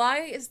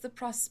 why is the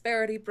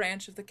Prosperity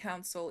branch of the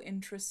Council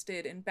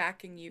interested in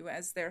backing you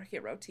as their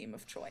hero team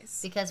of choice?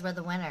 Because we're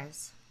the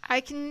winners.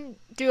 I can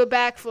do a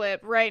backflip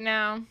right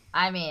now.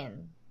 I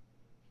mean,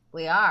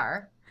 we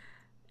are,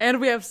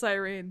 And we have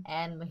Cyrene.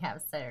 and we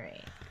have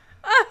Cyrene.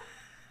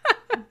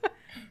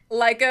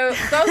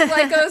 Both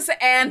Lyco's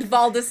and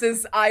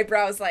Valdis's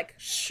eyebrows like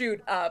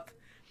shoot up.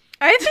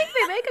 I think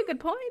they make a good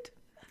point.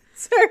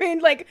 Serene,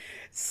 like,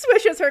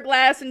 swishes her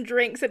glass and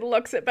drinks and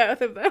looks at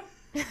both of them.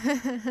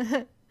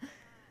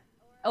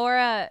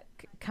 Aura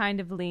kind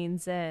of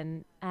leans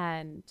in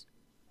and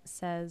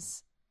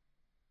says,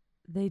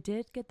 "They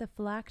did get the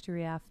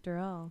phylactery after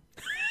all."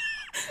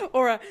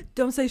 Aura,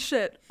 don't say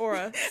shit.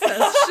 Aura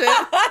says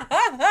shit.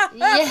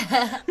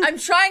 Yeah. I'm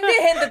trying to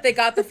hint that they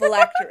got the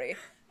phylactery.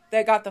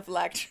 They got the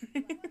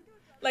phylactery.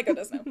 Lyco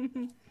does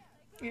know.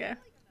 Yeah.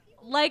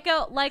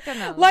 Lyco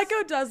knows.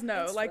 Lyco does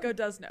know. Lyco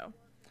does know.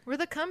 We're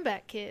the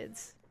comeback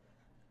kids.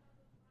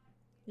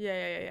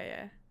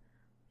 Yeah.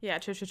 Yeah,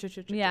 true.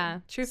 Yeah.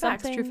 True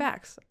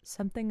facts.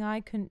 Something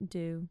I couldn't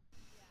do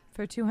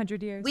for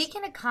 200 years. We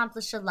can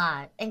accomplish a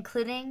lot,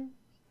 including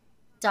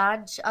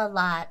dodge a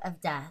lot of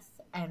death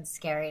and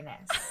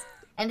scariness.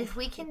 And if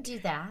we can do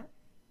that,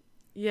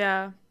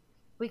 Yeah.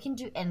 we can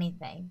do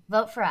anything.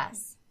 Vote for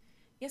us.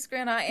 Yes,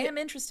 Gran, I am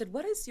interested.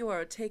 What is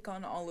your take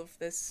on all of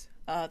this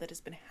that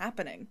has been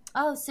happening?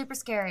 Oh, super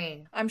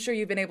scary. I'm sure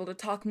you've been able to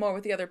talk more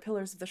with the other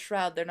pillars of the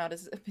Shroud. They're not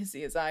as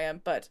busy as I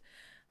am, but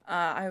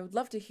I would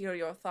love to hear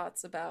your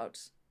thoughts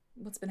about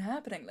what's been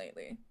happening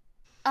lately.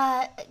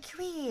 Can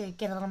we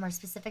get a little more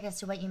specific as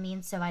to what you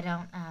mean so I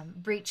don't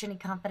breach any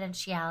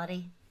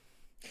confidentiality?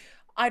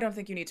 I don't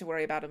think you need to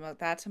worry about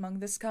that among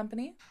this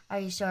company. Are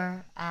you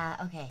sure?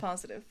 Okay.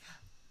 Positive.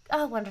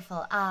 Oh,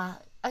 wonderful.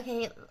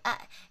 Okay,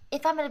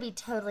 if I'm going to be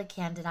totally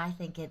candid, I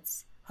think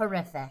it's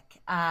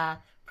horrific.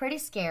 Pretty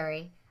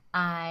scary.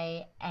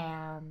 I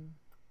am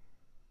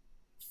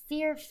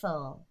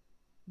fearful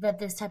that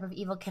this type of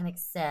evil can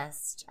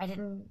exist. I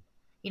didn't,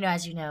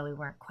 as you know, we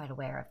weren't quite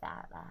aware of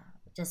that.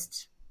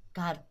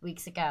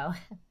 Weeks ago.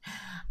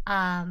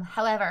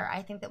 However,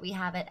 I think that we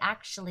have it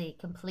actually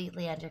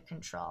completely under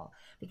control.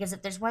 Because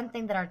if there's one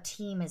thing that our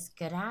team is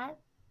good at,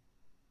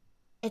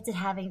 it's at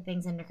having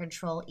things under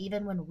control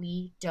even when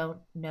we don't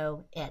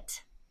know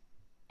it.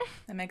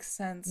 That makes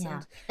sense. Yeah.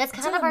 And That's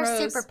kind of our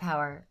Rose,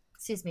 superpower.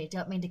 Excuse me,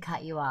 don't mean to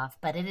cut you off,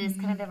 but it is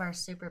kind of our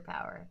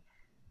superpower.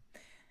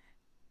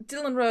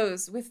 Dylan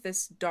Rose, with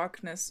this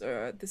darkness,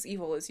 or this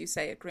evil, as you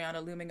say, at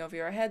Griana looming over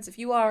your heads, if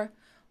you are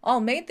all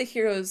made the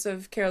heroes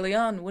of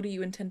Caerleon, what do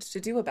you intend to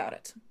do about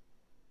it?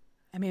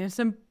 I mean, as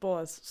simple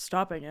as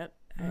stopping it.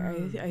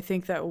 I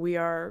think that we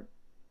are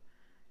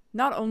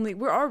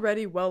we're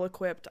already well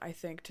equipped, I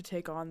think, to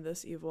take on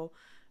this evil,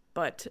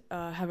 but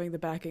having the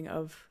backing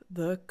of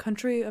the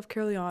country of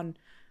Caerleon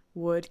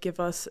would give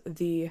us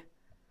the...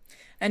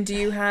 And do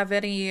you have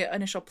any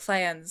initial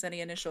plans,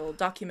 any initial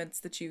documents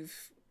that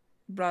you've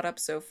brought up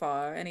so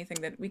far? Anything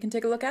that we can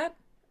take a look at?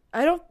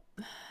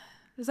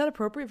 Is that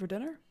appropriate for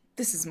dinner?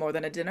 This is more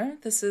than a dinner.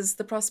 This is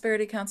the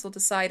Prosperity Council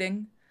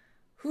deciding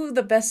who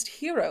the best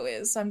hero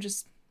is. I'm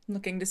just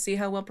looking to see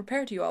how well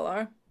prepared you all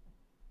are.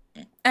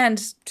 And,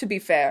 to be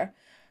fair,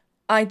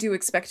 I do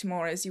expect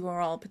more as you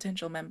are all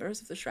potential members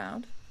of the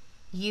Shroud.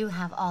 You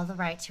have all the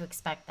right to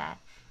expect that,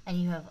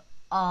 and you have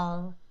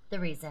all the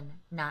reason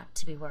not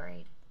to be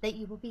worried that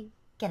you will be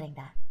getting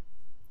that.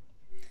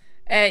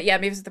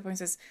 Mavis at the point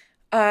says,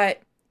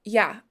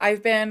 yeah,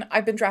 I've been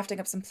drafting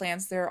up some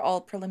plans. They're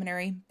all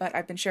preliminary, but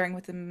I've been sharing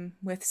with them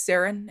with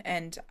Saren,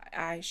 and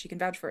she can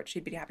vouch for it.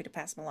 She'd be happy to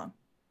pass them along.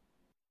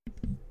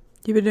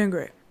 You've been doing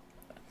great.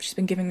 She's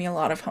been giving me a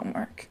lot of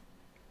homework.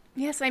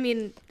 Yes, I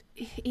mean,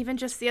 even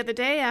just the other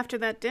day after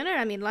that dinner,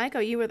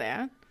 Lyco, you were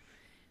there.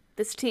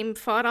 This team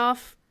fought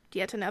off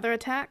yet another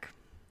attack.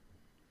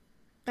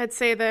 I'd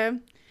say they're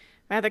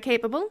rather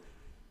capable.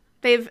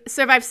 They've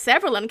survived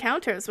several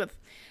encounters with,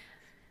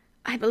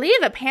 I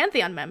believe, a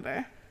Pantheon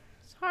member.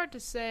 It's hard to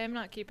say. I'm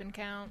not keeping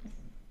count.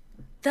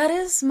 That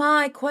is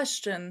my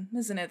question,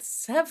 isn't it?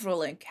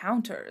 Several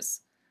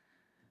encounters.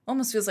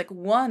 Almost feels like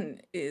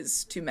one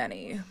is too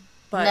many.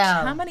 But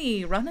No. How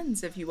many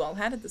run-ins have you all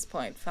had at this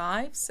point?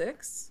 5,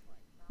 6?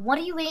 What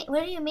do you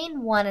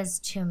mean one is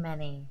too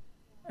many?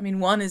 I mean,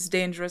 one is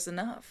dangerous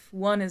enough.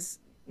 One is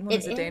a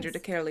It danger is. to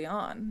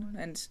Caerleon,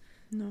 and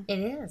It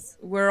is.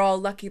 we're all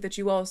lucky that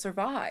you all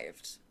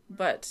survived.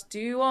 But do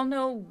you all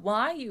know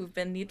why you've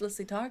been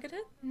needlessly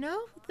targeted?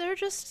 No, there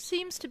just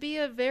seems to be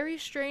a very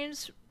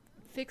strange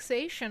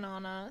fixation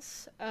on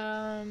us.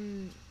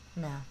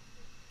 No.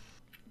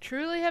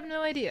 Truly have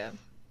no idea.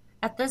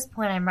 At this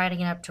point, I'm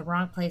writing it up to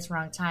wrong place,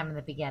 wrong time in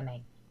the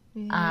beginning.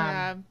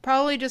 Yeah,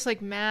 probably just like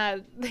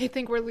mad. They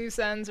think we're loose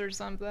ends or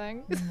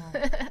something.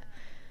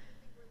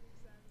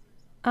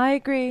 I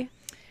agree.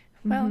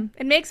 Well,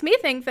 it makes me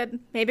think that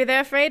maybe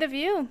they're afraid of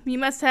you. You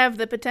must have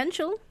the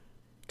potential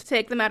to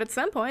take them out at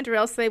some point, or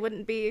else they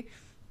wouldn't be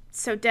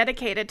so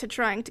dedicated to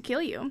trying to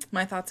kill you.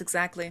 My thoughts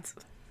exactly.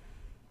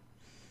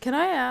 Can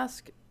I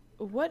ask,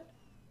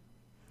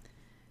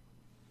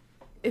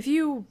 if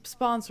you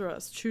sponsor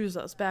us, choose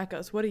us, back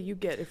us, what do you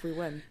get if we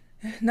win?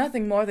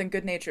 Nothing more than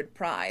good-natured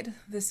pride.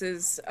 This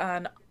is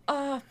an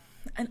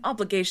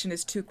obligation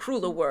is too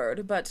cruel a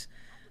word, but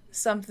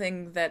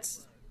something that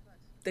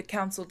the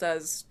council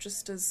does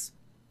just as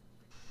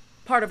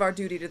part of our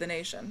duty to the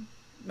nation.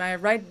 my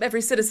right,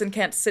 every citizen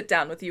can't sit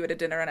down with you at a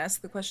dinner and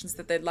ask the questions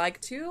that they'd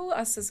like to.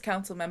 Us as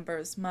council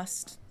members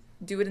must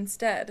do it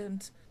instead.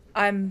 And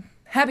I'm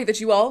happy that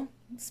you all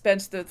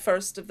spent the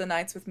first of the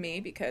nights with me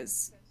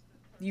because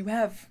you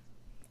have,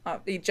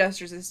 he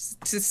gestures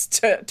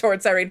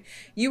towards Irene,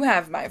 you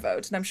have my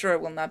vote, and I'm sure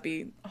it will not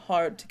be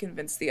hard to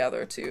convince the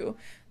other two,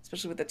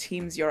 especially with the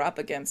teams you're up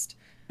against.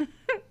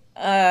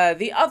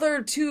 The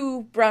other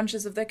two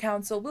branches of the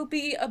council will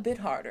be a bit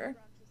harder.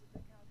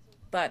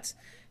 But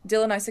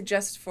Dylan, I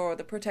suggest for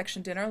the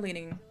protection dinner,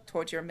 leaning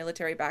toward your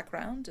military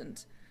background,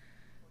 and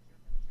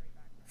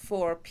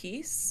for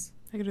peace,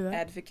 I can do that.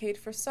 advocate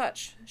for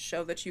such.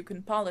 Show that you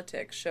can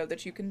politic. Show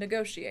that you can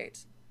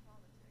negotiate.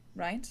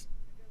 Right?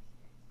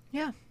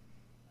 Yeah.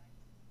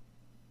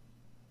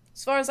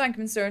 As far as I'm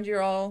concerned,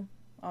 you're all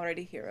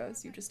already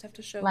heroes. You just have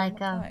to show Like,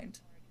 them what kind.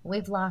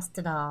 We've lost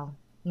it all,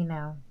 you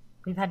know.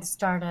 We've had to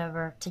start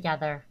over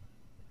together.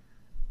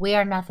 We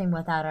are nothing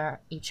without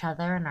each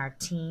other and our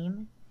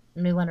team,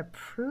 and we want to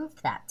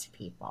prove that to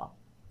people.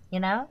 You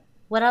know?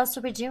 What else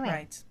are we doing?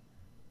 Right.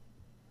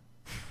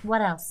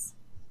 What else?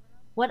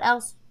 What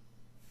else?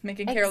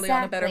 Making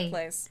Caroleon a better Exactly.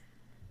 place.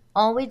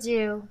 All we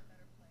do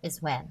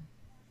is win.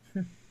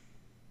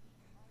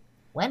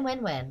 Win,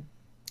 win, win.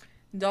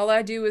 And all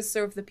I do is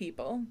serve the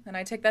people, and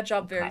I take that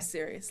job very Okay.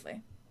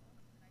 seriously.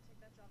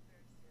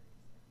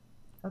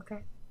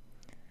 Okay.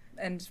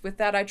 And with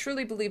that, I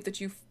truly believe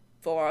that you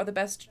four are the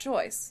best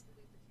choice.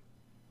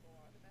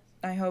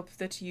 I hope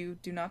that you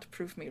do not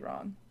prove me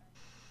wrong.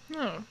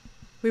 Oh.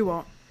 We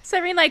won't.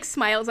 Cyrene, like,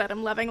 smiles at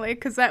him lovingly,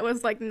 because that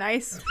was, like,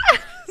 nice.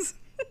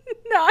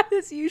 Not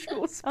his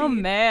usual speed. Oh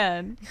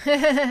man.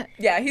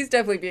 Yeah, he's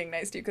definitely being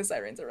nice to you because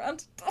Siren's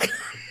around.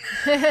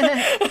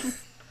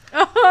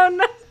 Oh,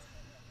 no.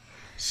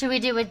 Should we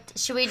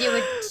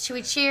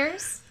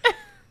cheers?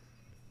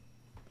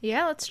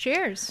 Yeah, let's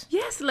cheers.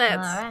 Yes,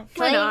 let's. All right.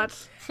 Why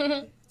Clink.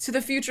 not? To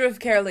the future of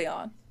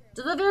Caroleon.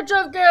 To the future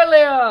of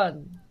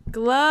Caroleon.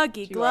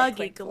 Gluggy, You all gluggy,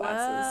 clink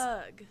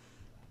glasses.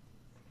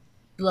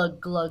 glug.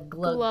 Glug, glug,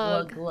 glug,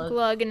 glug, glug.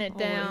 Glugging it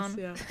Always,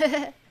 down.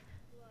 yeah.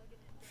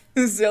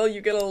 Zill,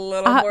 you get a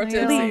little more I got a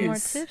little tipsy. more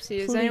Please. tipsy.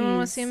 Does anyone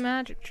want to see a Please.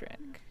 magic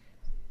trick?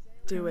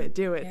 Do it,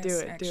 do it, Yes, do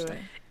it, do actually.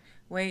 it.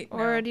 Wait,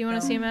 Or no, do you want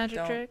to no, see a magic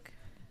don't. trick?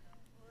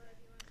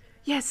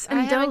 Yes, I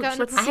and haven't don't. gotten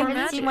Let's to I see. haven't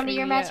magic seen one of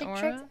your for you yet, magic Aura.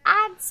 tricks.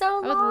 I'm so I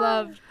would long.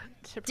 love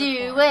to Do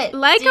perform. it.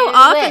 Lyco do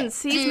often it,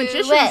 sees do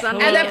magicians it. on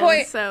At that weekends,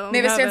 point, so...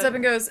 Mavis Have stands it. up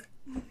and goes,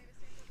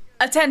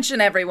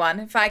 "Attention, everyone.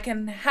 If I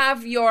can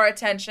have your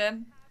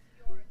attention."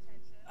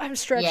 I'm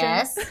stretching.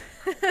 Yes.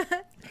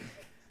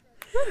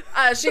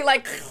 She,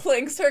 like,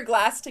 clinks her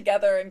glass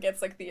together and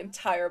gets, like, the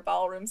entire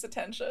ballroom's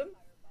attention.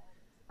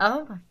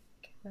 Oh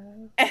my.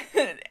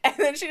 And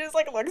then she just,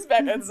 like, looks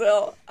back at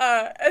Zill.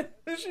 And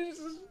she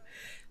just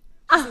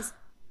says,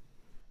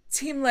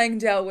 Team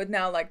Langdale would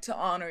now like to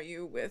honor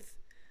you with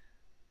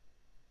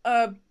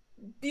a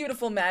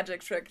beautiful magic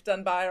trick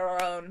done by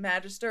our own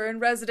Magister in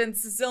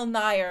Residence, Zill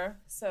Nair.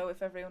 So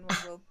if everyone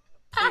will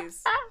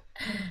please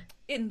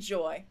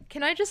enjoy.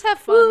 Can I just have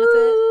fun with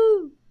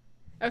it?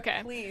 Okay.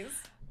 Please.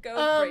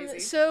 Go crazy.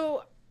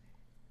 So,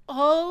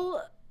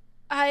 all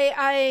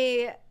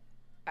I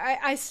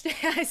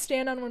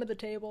stand on one of the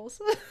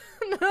tables,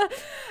 and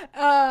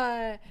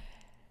I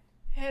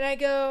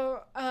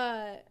go,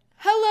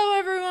 "Hello,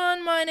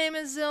 everyone. My name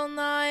is Zill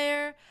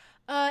Nair,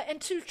 and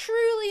to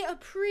truly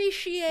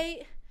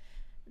appreciate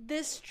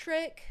this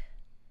trick,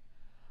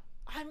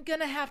 I'm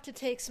gonna have to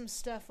take some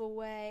stuff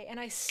away." And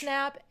I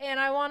snap, and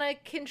I want to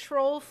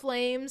control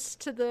flames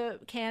to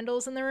the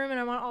candles in the room, and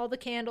I want all the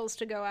candles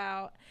to go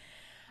out.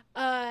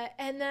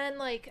 And then,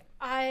 like,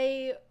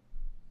 I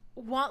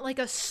want, like,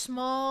 a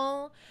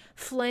small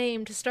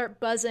flame to start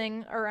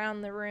buzzing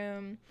around the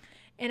room.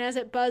 And as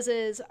it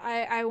buzzes,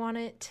 I want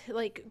it to,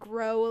 like,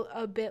 grow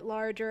a bit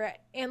larger.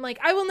 And, like,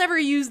 I will never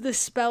use this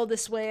spell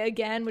this way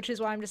again, which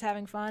is why I'm just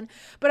having fun.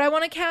 But I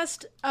want to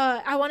cast,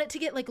 I want it to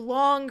get, like,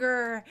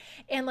 longer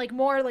and, like,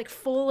 more, like,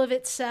 full of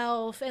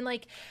itself. And,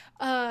 like,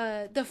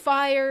 the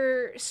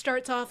fire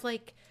starts off,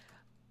 like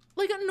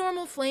a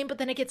normal flame, but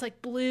then it gets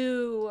like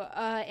blue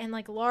and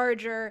like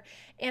larger,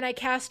 and I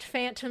cast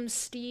Phantom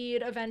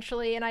Steed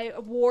eventually, and I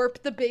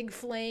warp the big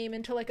flame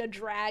into like a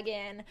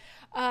dragon,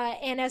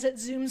 and as it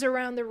zooms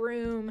around the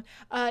room,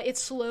 it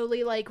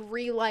slowly like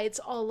relights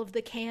all of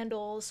the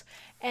candles,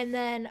 and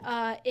then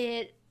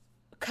it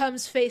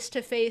comes face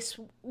to face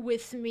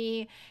with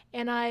me,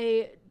 and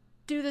I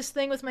do this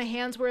thing with my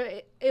hands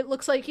where it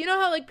looks like, you know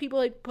how like people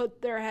like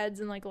put their heads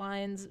in like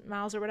lions'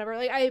 mouths or whatever,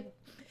 like I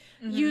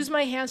use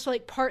my hands to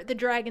like part the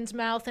dragon's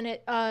mouth, and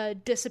it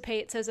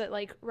dissipates as it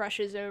like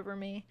rushes over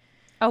me.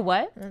 A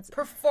what?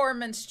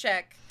 Performance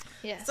check.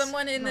 Yes.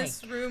 Someone in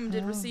this room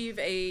did receive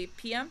a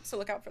PM, so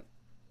look out for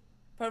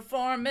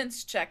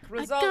performance check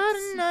results. I got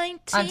a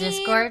 19 On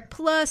Discord?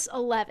 plus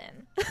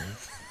 11.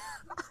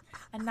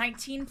 A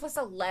 19 plus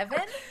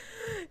 11?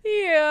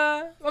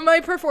 Yeah. Well,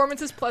 my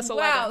performance is plus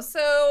 11. Wow,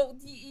 so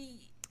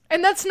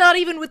And that's not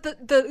even with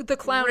the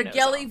clown nose on.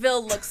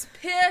 Regelliville looks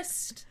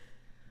pissed.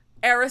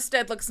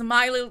 Aristed looks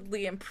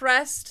mildly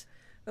impressed.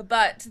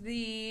 but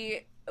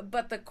the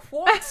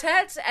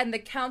quartet and the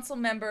council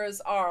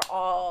members are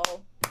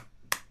all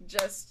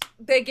just,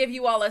 they give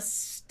you all a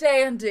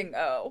standing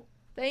O.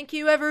 Thank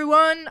you,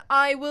 everyone.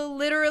 I will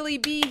literally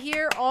be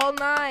here all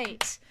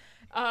night.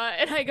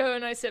 And I go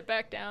and I sit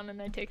back down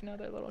and I take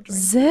another little drink.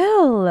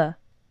 Zill,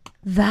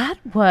 that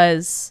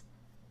was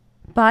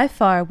by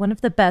far one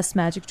of the best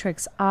magic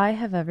tricks I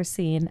have ever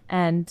seen,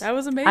 and That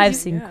was amazing. I've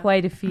seen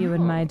quite a few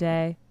in my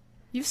day.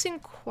 You've seen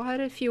quite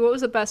a few. What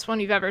was the best one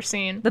you've ever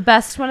seen? The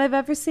best one I've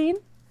ever seen?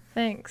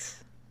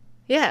 Thanks.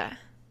 Yeah.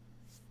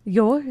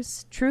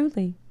 Yours,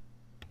 truly.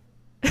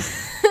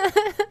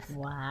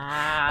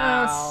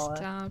 Wow. Oh,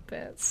 stop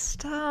it.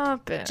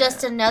 Stop it.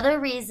 Just another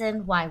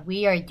reason why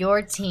we are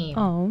your team.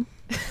 Oh.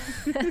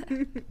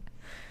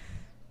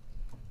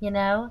 You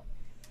know?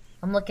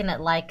 I'm looking at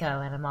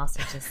Lyco, and I'm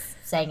also just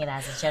saying it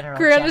as a general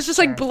Grant is just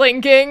like gesture.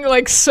 blinking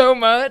like so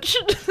much.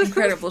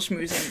 Incredible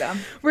schmoozing them.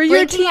 We're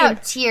your Blinking team.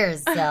 out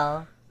tears,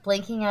 Zell.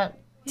 Blinking out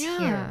Yeah.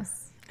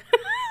 tears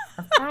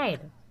of pride.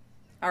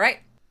 All right.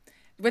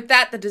 With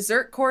that, the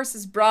dessert course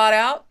is brought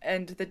out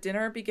and the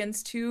dinner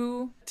begins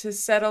to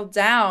settle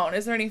down.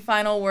 Is there any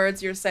final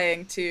words you're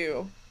saying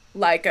to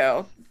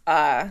Lyco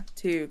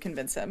to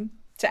convince him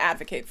to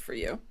advocate for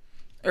you?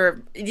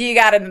 Or you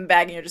got it in the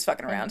bag and you're just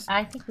fucking around?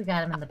 I think we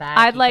got him in the bag.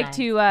 I'd you like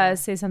guys.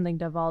 to say something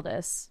to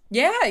Valdis.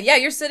 Yeah,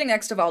 you're sitting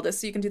next to Valdis,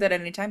 so you can do that at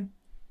any time.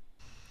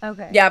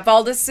 Okay. Yeah,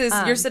 Valdis is,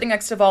 you're sitting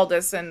next to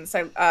Valdis, and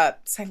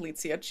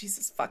Silesia,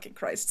 Jesus fucking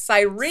Christ,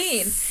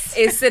 Cyrene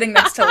is sitting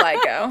next to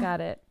Lyco.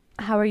 Got it.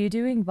 How are you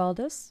doing,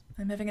 Valdis?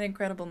 I'm having an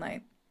incredible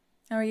night.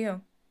 How are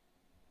you?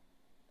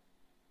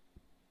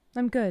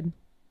 I'm good.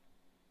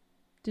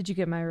 Did you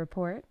get my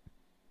report?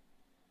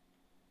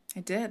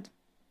 I did.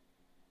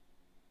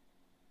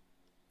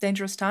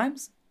 Dangerous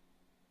times?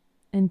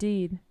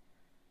 Indeed.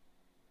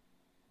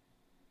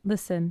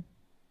 Listen.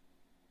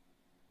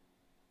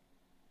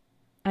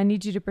 I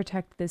need you to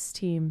protect this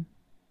team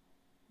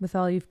with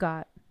all you've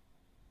got.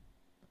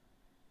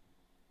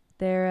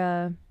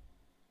 They're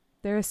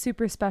a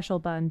super special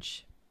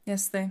bunch.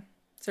 Yes, they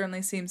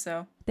certainly seem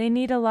so. They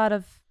need a lot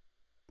of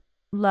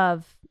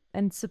love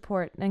and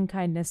support and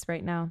kindness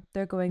right now.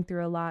 They're going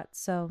through a lot,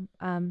 so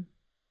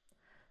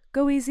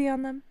go easy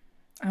on them.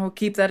 I will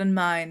keep that in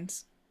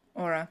mind,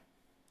 Aura.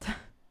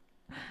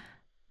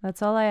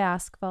 That's all I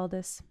ask,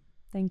 Valdis.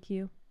 Thank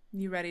you.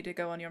 You ready to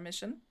go on your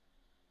mission?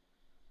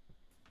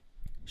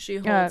 She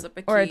holds up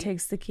a key. Aura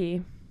takes the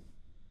key.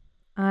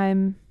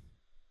 I'm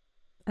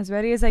as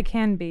ready as I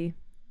can be.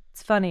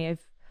 It's funny,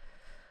 I've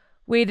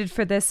waited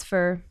for this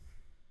for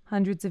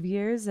hundreds of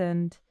years,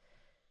 and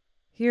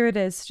here it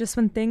is, just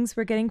when things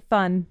were getting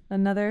fun.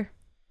 Another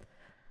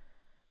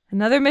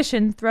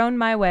mission thrown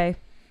my way.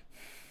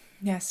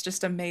 Yes,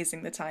 just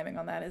amazing the timing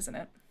on that, isn't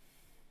it?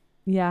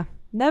 Yeah,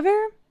 never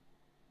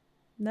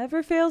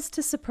fails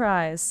to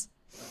surprise.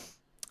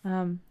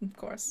 Of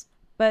course.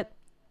 But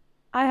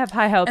I have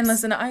high hopes. And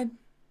listen, I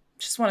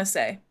just want to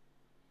say,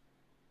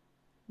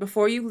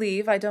 before you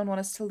leave, I don't want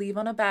us to leave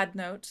on a bad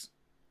note.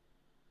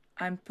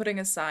 I'm putting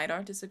aside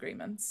our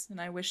disagreements,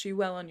 and I wish you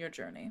well on your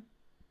journey.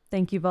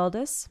 Thank you,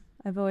 Valdis.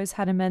 I've always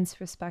had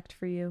immense respect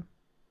for you,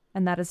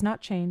 and that has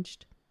not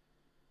changed.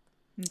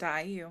 And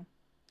I you.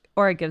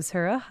 Aura gives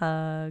her a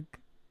hug.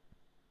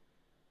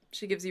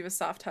 She gives you a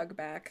soft hug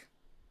back.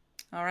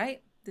 All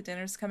right, the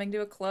dinner's coming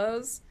to a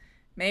close.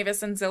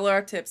 Mavis and Zilla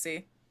are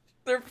tipsy.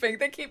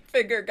 They keep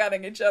finger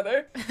gunning each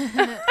other.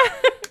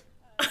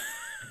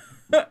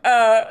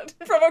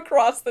 From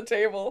across the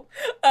table.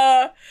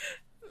 I'm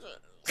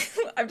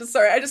just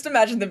sorry. I just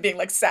imagine them being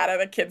like sat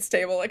at a kid's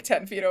table like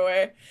 10 feet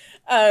away.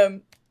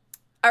 All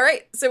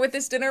right, so with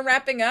this dinner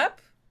wrapping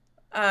up,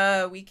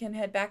 we can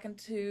head back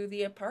into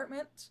the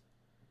apartment.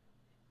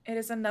 It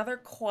is another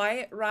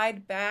quiet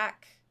ride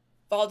back.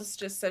 Valdis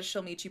just says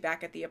she'll meet you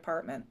back at the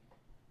apartment.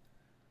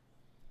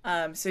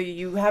 So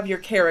you have your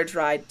carriage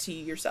ride to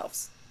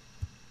yourselves.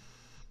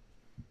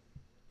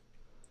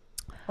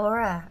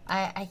 Aura,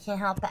 I can't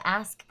help but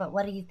ask, but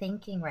what are you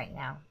thinking right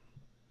now?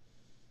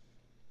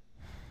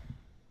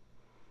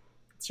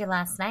 It's your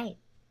last night.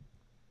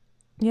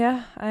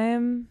 Yeah, I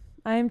am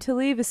to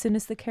leave as soon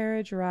as the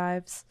carriage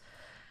arrives.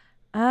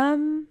 I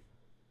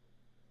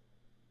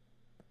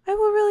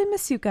will really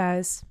miss you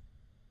guys.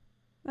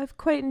 I've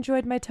quite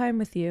enjoyed my time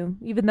with you,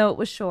 even though it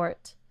was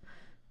short.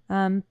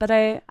 But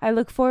I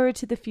look forward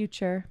to the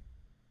future.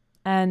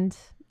 And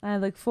I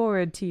look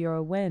forward to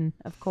your win,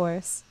 of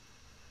course.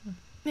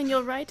 And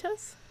you'll write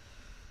us?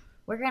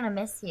 We're gonna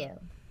miss you.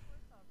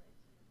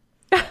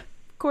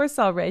 Of course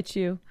I'll write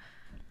you.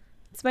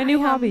 It's my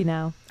new hobby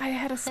now. I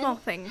had a small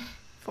thing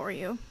for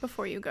you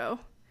before you go.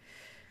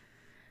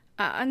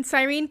 And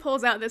Cyrene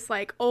pulls out this,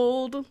 like,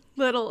 old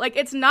little... Like,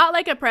 it's not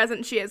like a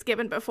present she has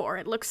given before.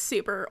 It looks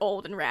super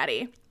old and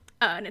ratty.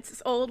 And it's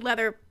this old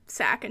leather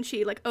sack, and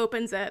she, like,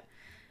 opens it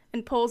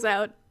and pulls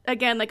out,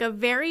 again, like, a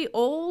very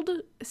old,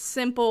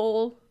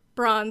 simple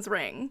bronze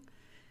ring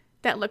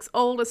that looks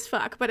old as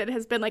fuck, but it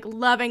has been, like,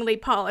 lovingly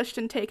polished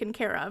and taken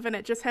care of. And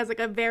it just has, like,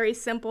 a very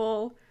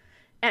simple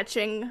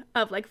etching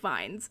of, like,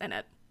 vines in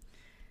it.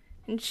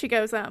 And she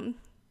goes,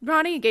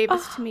 Ronnie gave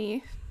this to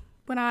me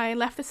when I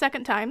left the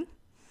second time.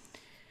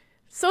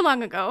 So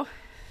long ago.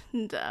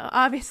 And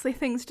obviously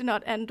things did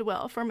not end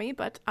well for me,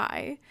 but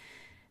I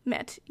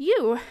met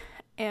you.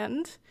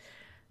 And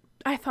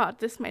I thought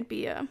this might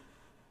be a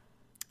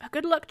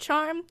good luck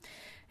charm.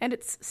 And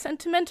it's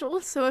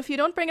sentimental, so if you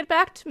don't bring it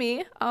back to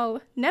me,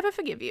 I'll never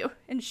forgive you.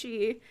 And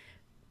she,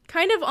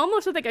 kind of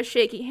almost with like a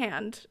shaky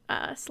hand,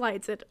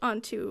 slides it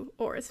onto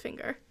Aura's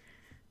finger.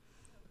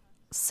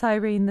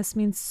 Cyrene, this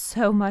means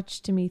so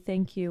much to me.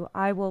 Thank you.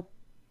 I will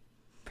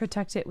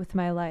protect it with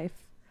my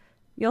life.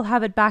 You'll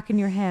have it back in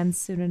your hands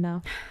soon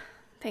enough.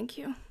 Thank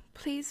you.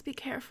 Please be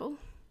careful.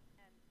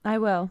 I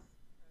will.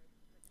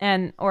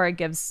 And Aura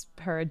gives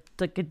her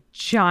like a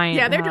giant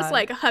Yeah, they're hug. just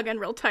like hugging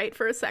real tight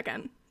for a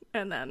second.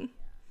 And then,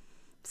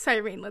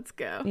 Cyrene, let's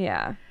go.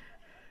 Yeah.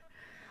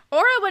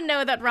 Aura would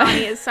know that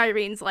Ronnie is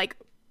Cyrene's like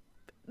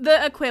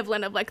the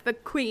equivalent of like the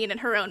queen and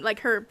her own, like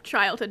her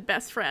childhood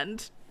best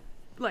friend,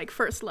 like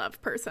first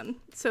love person.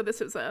 So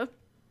this is a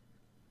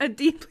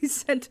deeply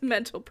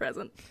sentimental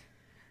present.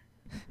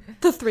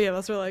 The three of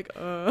us are like,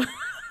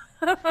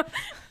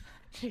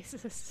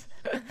 Jesus.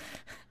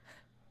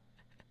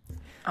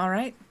 All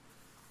right.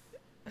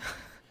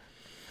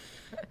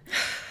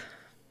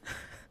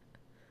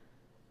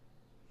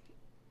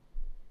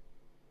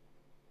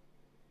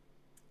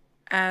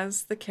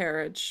 As the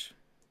carriage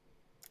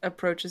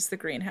approaches the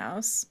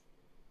greenhouse,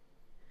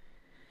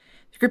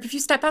 group of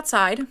you step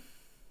outside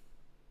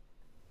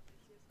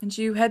and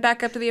you head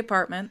back up to the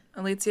apartment.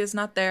 Alicia's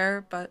not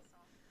there, but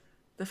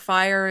the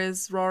fire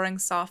is roaring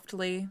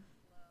softly.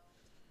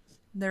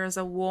 There is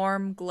a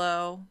warm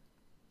glow,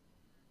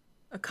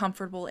 a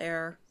comfortable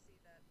air.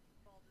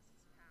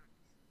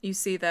 You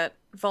see that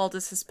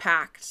Valdis has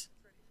packed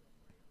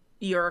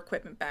your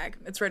equipment bag.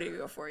 It's ready to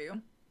go for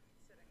you.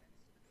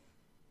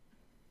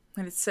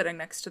 And it's sitting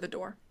next to the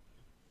door.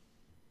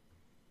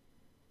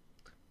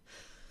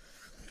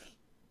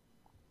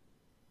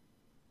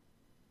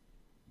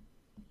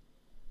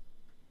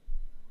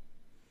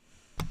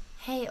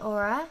 Hey,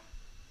 Aura.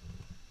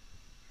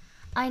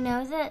 I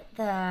know that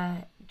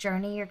the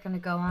journey you're going to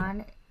go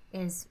on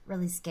is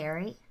really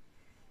scary.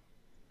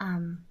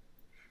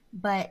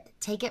 But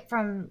take it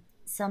from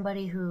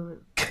somebody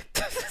whose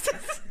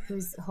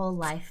whole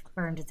life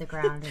burned to the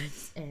ground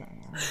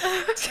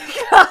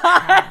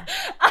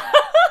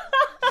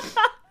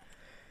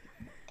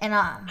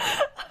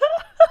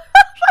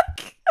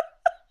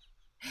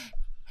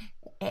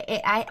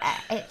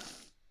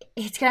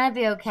it's gonna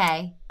be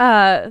okay.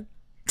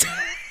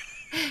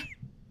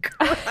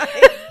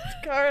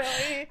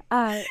 Carly.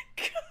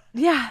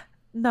 Yeah.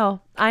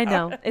 No, I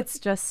know. It's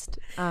just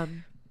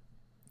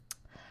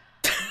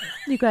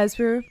you guys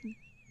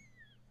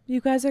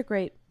are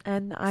great,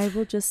 and I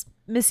will just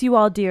miss you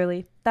all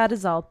dearly. That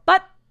is all.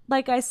 But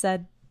like I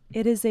said,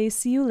 it is a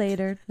see you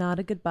later, not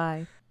a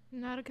goodbye.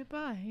 Not a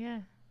goodbye,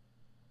 yeah.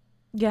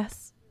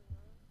 Yes.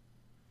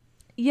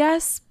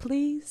 Yes,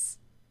 please.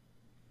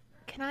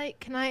 Can I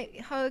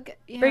hug?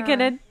 Yeah. Bring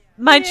it in.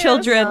 My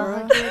children.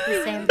 I'll hug you at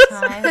the same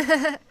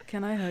time.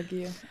 Can I hug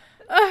you?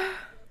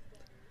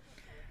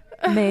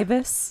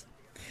 Mavis.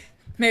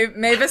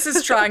 Mavis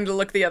is trying to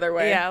look the other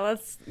way. Yeah,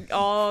 let's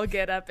all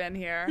get up in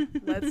here.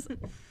 Let's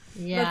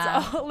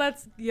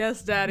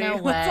yes, Daddy. No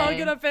Let's all way.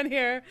 get up in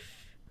here.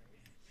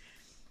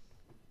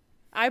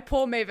 I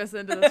pull Mavis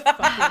into this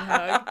fucking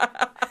hug.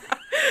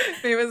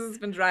 Mavis has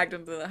been dragged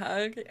into the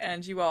hug,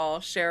 and you all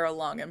share a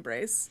long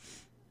embrace.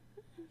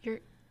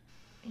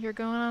 You're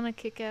going on a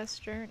kick-ass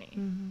journey.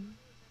 Mm-hmm.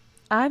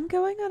 I'm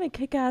going on a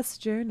kick-ass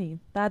journey.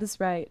 That is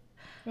right.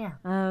 Yeah.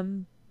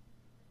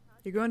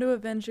 You're going to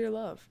avenge your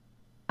love.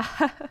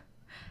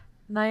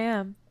 And I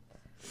am.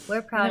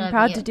 We're proud I'm of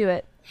proud you. to do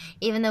it.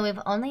 Even though we've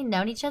only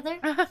known each other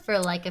for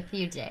like a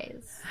few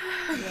days.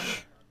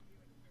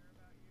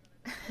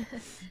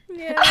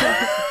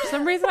 For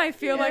some reason, I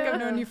feel like I've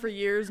known you for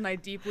years, and I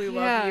deeply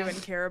love you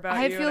and care about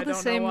I you. feel and I the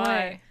don't same know why.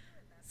 way.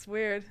 It's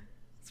weird.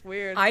 It's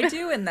weird. I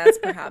do, and that's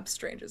perhaps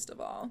strangest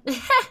of all.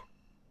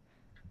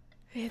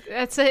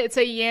 It's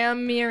a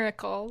yam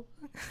miracle.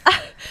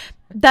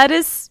 That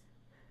is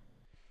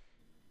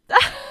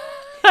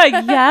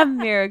a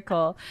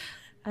miracle.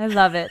 I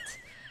love it.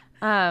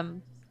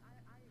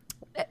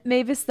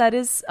 Mavis, that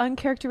is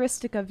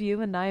uncharacteristic of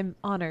you, and I'm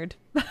honored.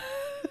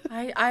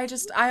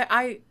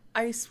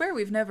 I swear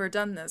we've never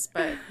done this,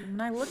 but when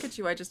I look at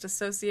you, I just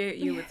associate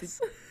you with the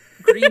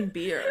green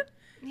beer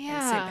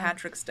on St.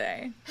 Patrick's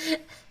Day.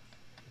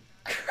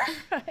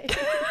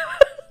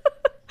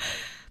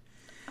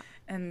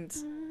 and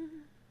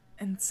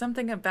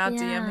something about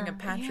DMing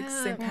a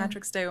St.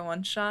 Patrick's Day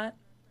one shot.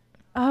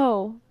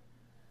 Oh.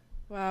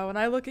 Wow, when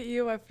I look at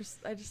you, I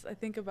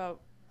think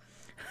about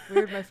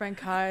weird. My friend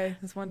Kai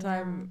this one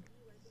time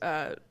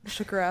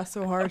shook her ass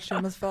so hard she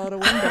almost fell out a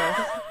window.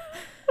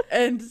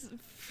 And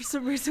for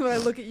some reason, when I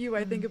look at you,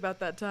 I think about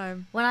that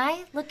time. When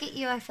I look at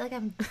you, I feel like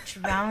I'm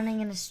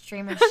drowning in a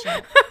stream of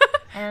shit.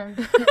 And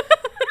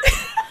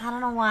I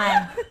don't know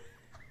why.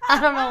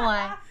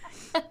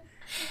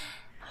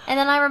 And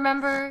then I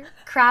remember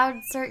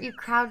you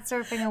crowd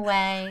surfing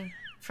away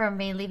from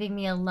me, leaving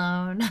me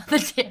alone on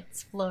the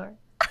dance floor.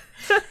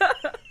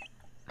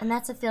 And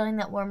that's a feeling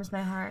that warms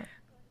my heart.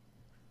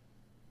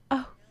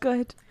 Oh,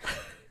 good.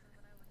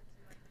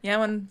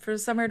 Yeah, for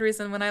some weird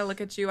reason, when I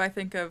look at you, I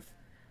think of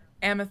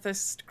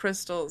amethyst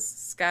crystals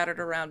scattered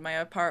around my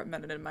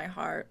apartment and in my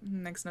heart. It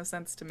makes no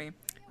sense to me.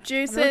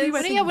 Juices.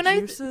 When I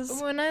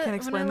juices. look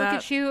that.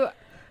 at you,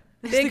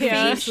 Big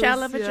Yeah. feet,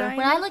 shallow Yeah. vagina.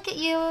 When I look at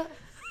you,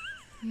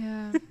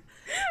 yeah.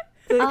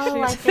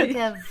 I think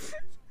of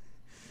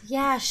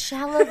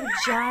shallow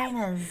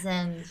vaginas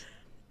and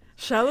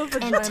Shallow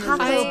vaginas.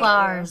 taco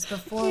bars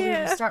before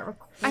Yeah. we start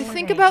recording. I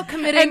think about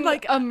committing And,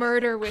 like, a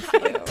murder with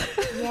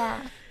you.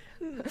 Yeah.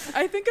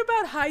 I think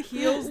about high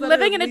heels. That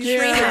Living are in a at tree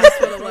least house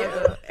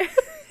 6'11".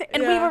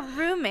 and Yeah. we were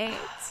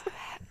roommates.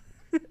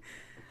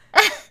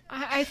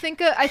 I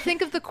think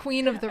of the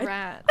queen of the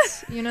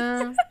rats. You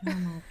know. Oh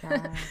my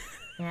god.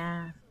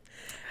 Yeah.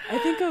 I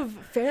think of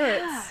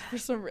ferrets for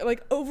some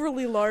like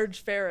overly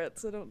large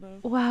ferrets. I don't know.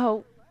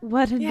 Wow,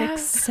 what an Yeah.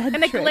 eccentric.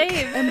 And a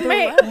glaive. And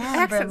My burlesque. Yeah,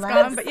 accent's burlesque.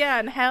 gone, but yeah,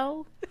 in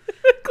hell.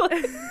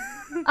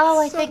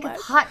 Oh, I think of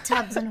hot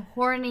tubs and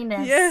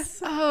horniness.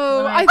 Yes.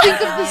 Oh, When I I think of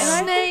think the of-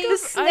 snake. The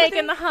snake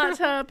in the hot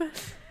tub.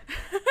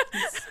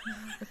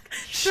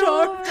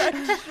 Sure.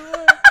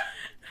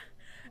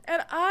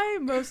 And I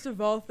most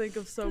of all think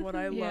of someone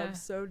I Yeah. love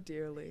so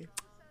dearly.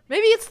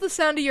 Maybe it's the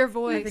sound of your I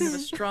voice. think of a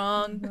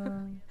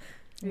strong,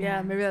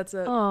 Yeah, maybe that's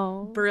it.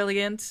 Oh,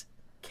 brilliant,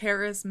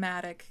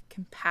 charismatic,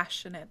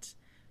 compassionate,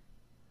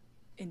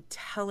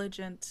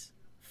 intelligent,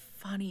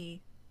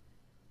 funny,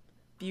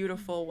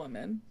 beautiful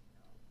woman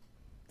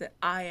that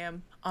I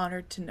am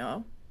honored to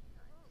know.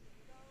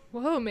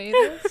 Whoa,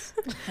 Mavis.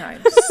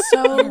 I'm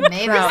so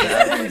Maybe proud of.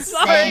 this is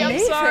Sorry, I'm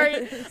insane.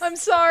 sorry. I'm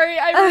sorry.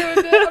 I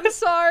ruined it. I'm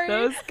sorry. that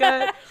was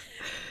good.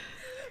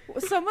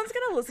 Someone's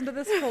gonna listen to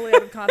this fully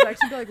out of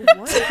context and be like,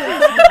 "What is this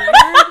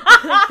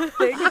weird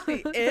thing at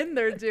the end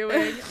they're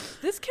doing?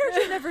 This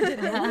character never did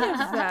any of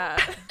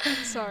that." I'm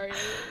sorry.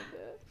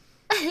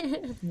 I ruined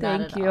it. Not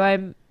Thank at you.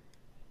 all.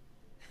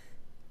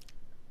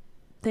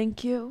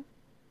 Thank you.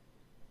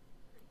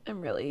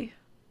 I'm really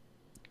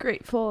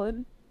grateful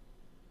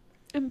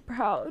and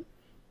proud.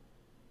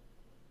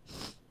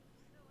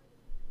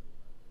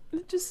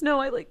 Just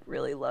know I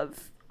really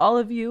love all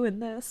of you in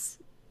this.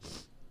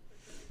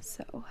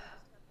 So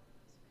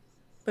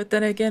But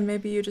then again,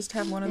 maybe you just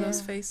have one of those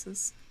Yeah.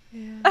 faces.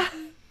 Yeah.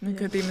 We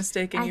could be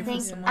mistaking you for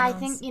someone else. I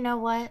think you know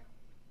what?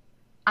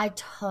 I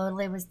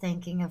totally was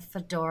thinking of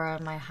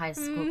Fedora, my high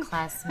school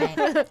classmate.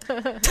 Yeah,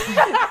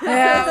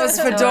 it was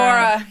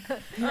Fedora.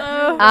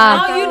 Fedora.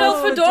 Ah. You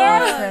know Fedora.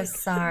 I'm so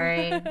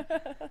sorry.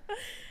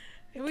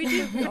 We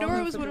did.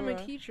 Fedora was one of my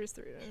Fedora. teachers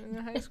in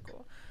high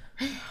school.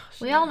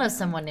 We all know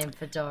someone named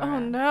Fedora. Oh I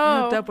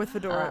no. hooked up with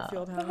Fedora at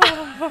Fieldhouse.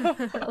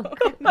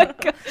 oh my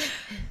god.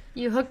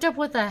 You hooked up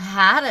with a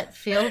hat at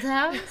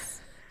Fieldhouse?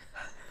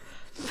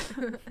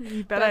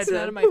 You bet That's I out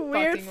did. of my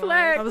Weird fucking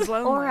flag. I was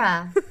lonely.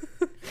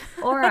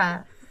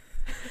 Aura,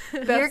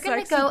 you're Best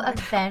gonna sex go of my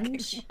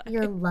avenge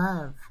your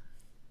love.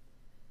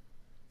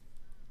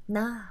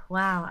 Nah,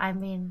 wow. I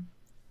mean,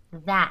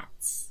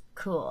 that's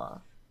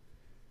cool.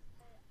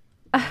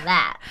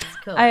 That's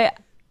cool.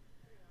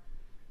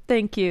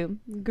 Thank you,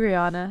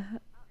 Griana.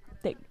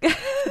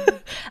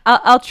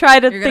 I'll try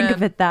to You're think gonna-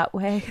 of it that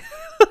way.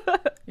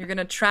 You're going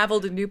to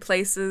travel to new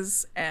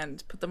places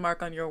and put the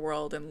mark on your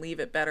world and leave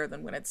it better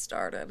than when it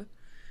started.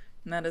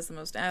 And that is the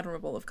most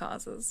admirable of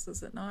causes,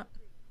 is it not?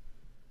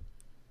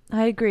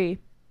 I agree.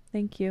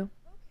 Thank you.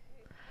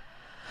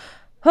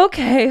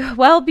 Okay,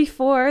 well,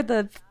 before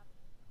the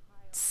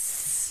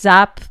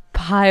sap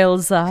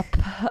piles up,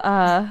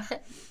 I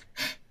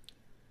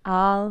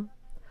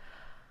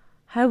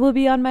will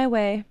be on my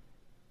way.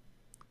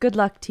 Good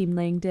luck, Team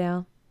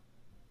Langdale.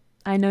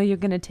 I know you're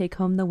going to take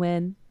home the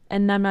win,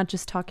 and I'm not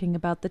just talking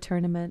about the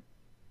tournament.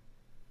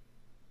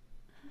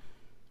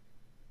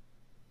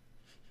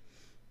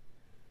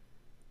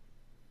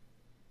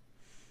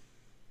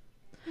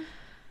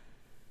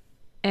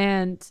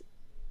 And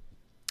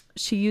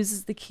she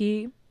uses the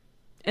key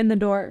in the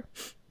door.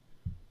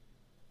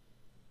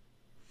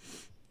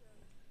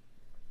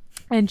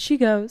 And she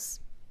goes.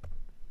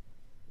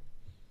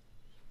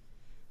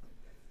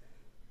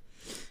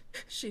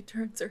 She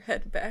turns her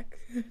head back.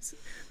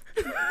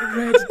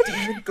 Red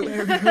demon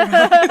glare in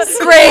her eyes.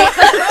 Great!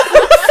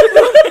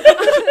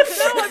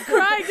 I'm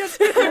crying. Just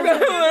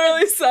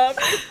Literally sobbed.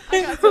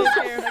 I got so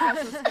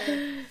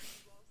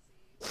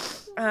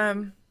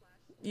scared.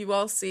 You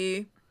all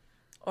see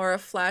Aura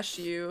flash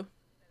you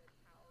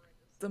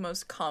the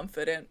most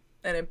confident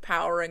and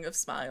empowering of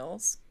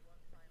smiles.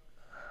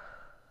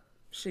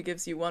 She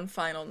gives you one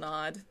final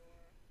nod.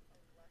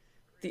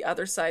 The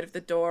other side of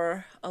the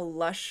door, a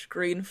lush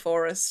green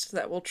forest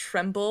that will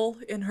tremble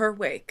in her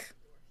wake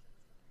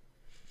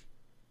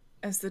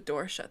as the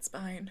door shuts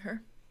behind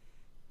her.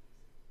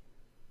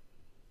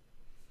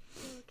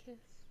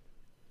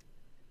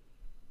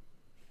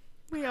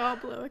 We all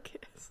blow a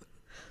kiss.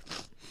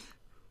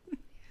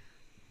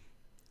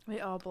 We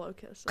all blow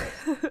kisses.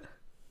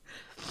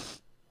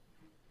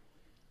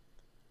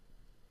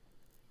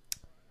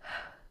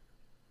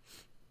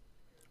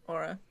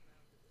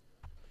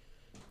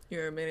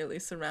 You're immediately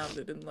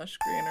surrounded in lush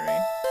greenery.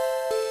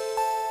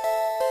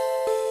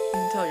 You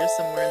can tell you're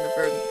somewhere in the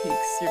verdant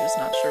peaks, you're just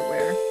not sure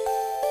where.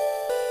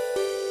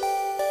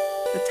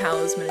 The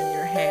talisman in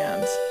your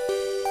hand.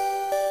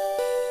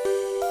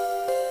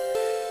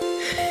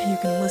 You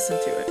can listen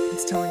to it.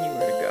 It's telling you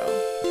where to go.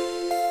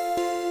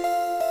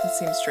 It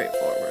seems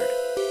straightforward.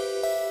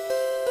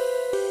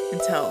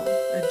 Until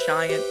a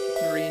giant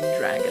green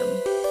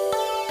dragon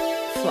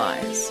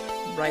flies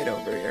right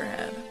over your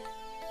head.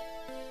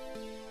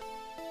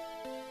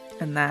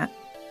 And that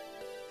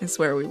is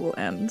where we will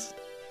end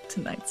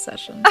tonight's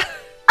session.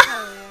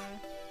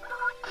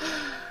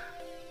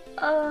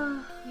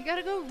 You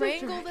gotta go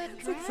wrangle that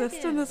dragon.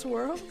 Exist in this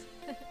world?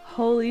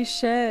 Holy Go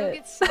shit.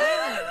 get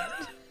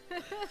silent.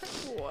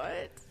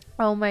 What?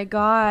 Oh my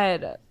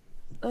god.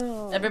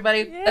 Oh.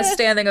 Everybody, a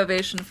standing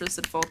ovation for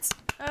Sid Foltz.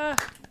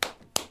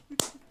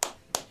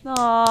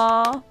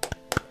 Aww.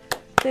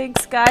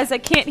 Thanks, guys. I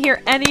can't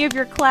hear any of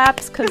your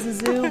claps because of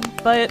Zoom,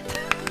 but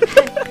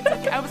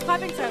I was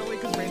clapping silently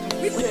because Rachel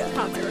was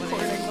caught my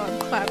recording while I'm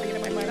clapping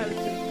in my mind.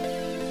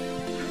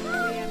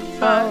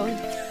 oh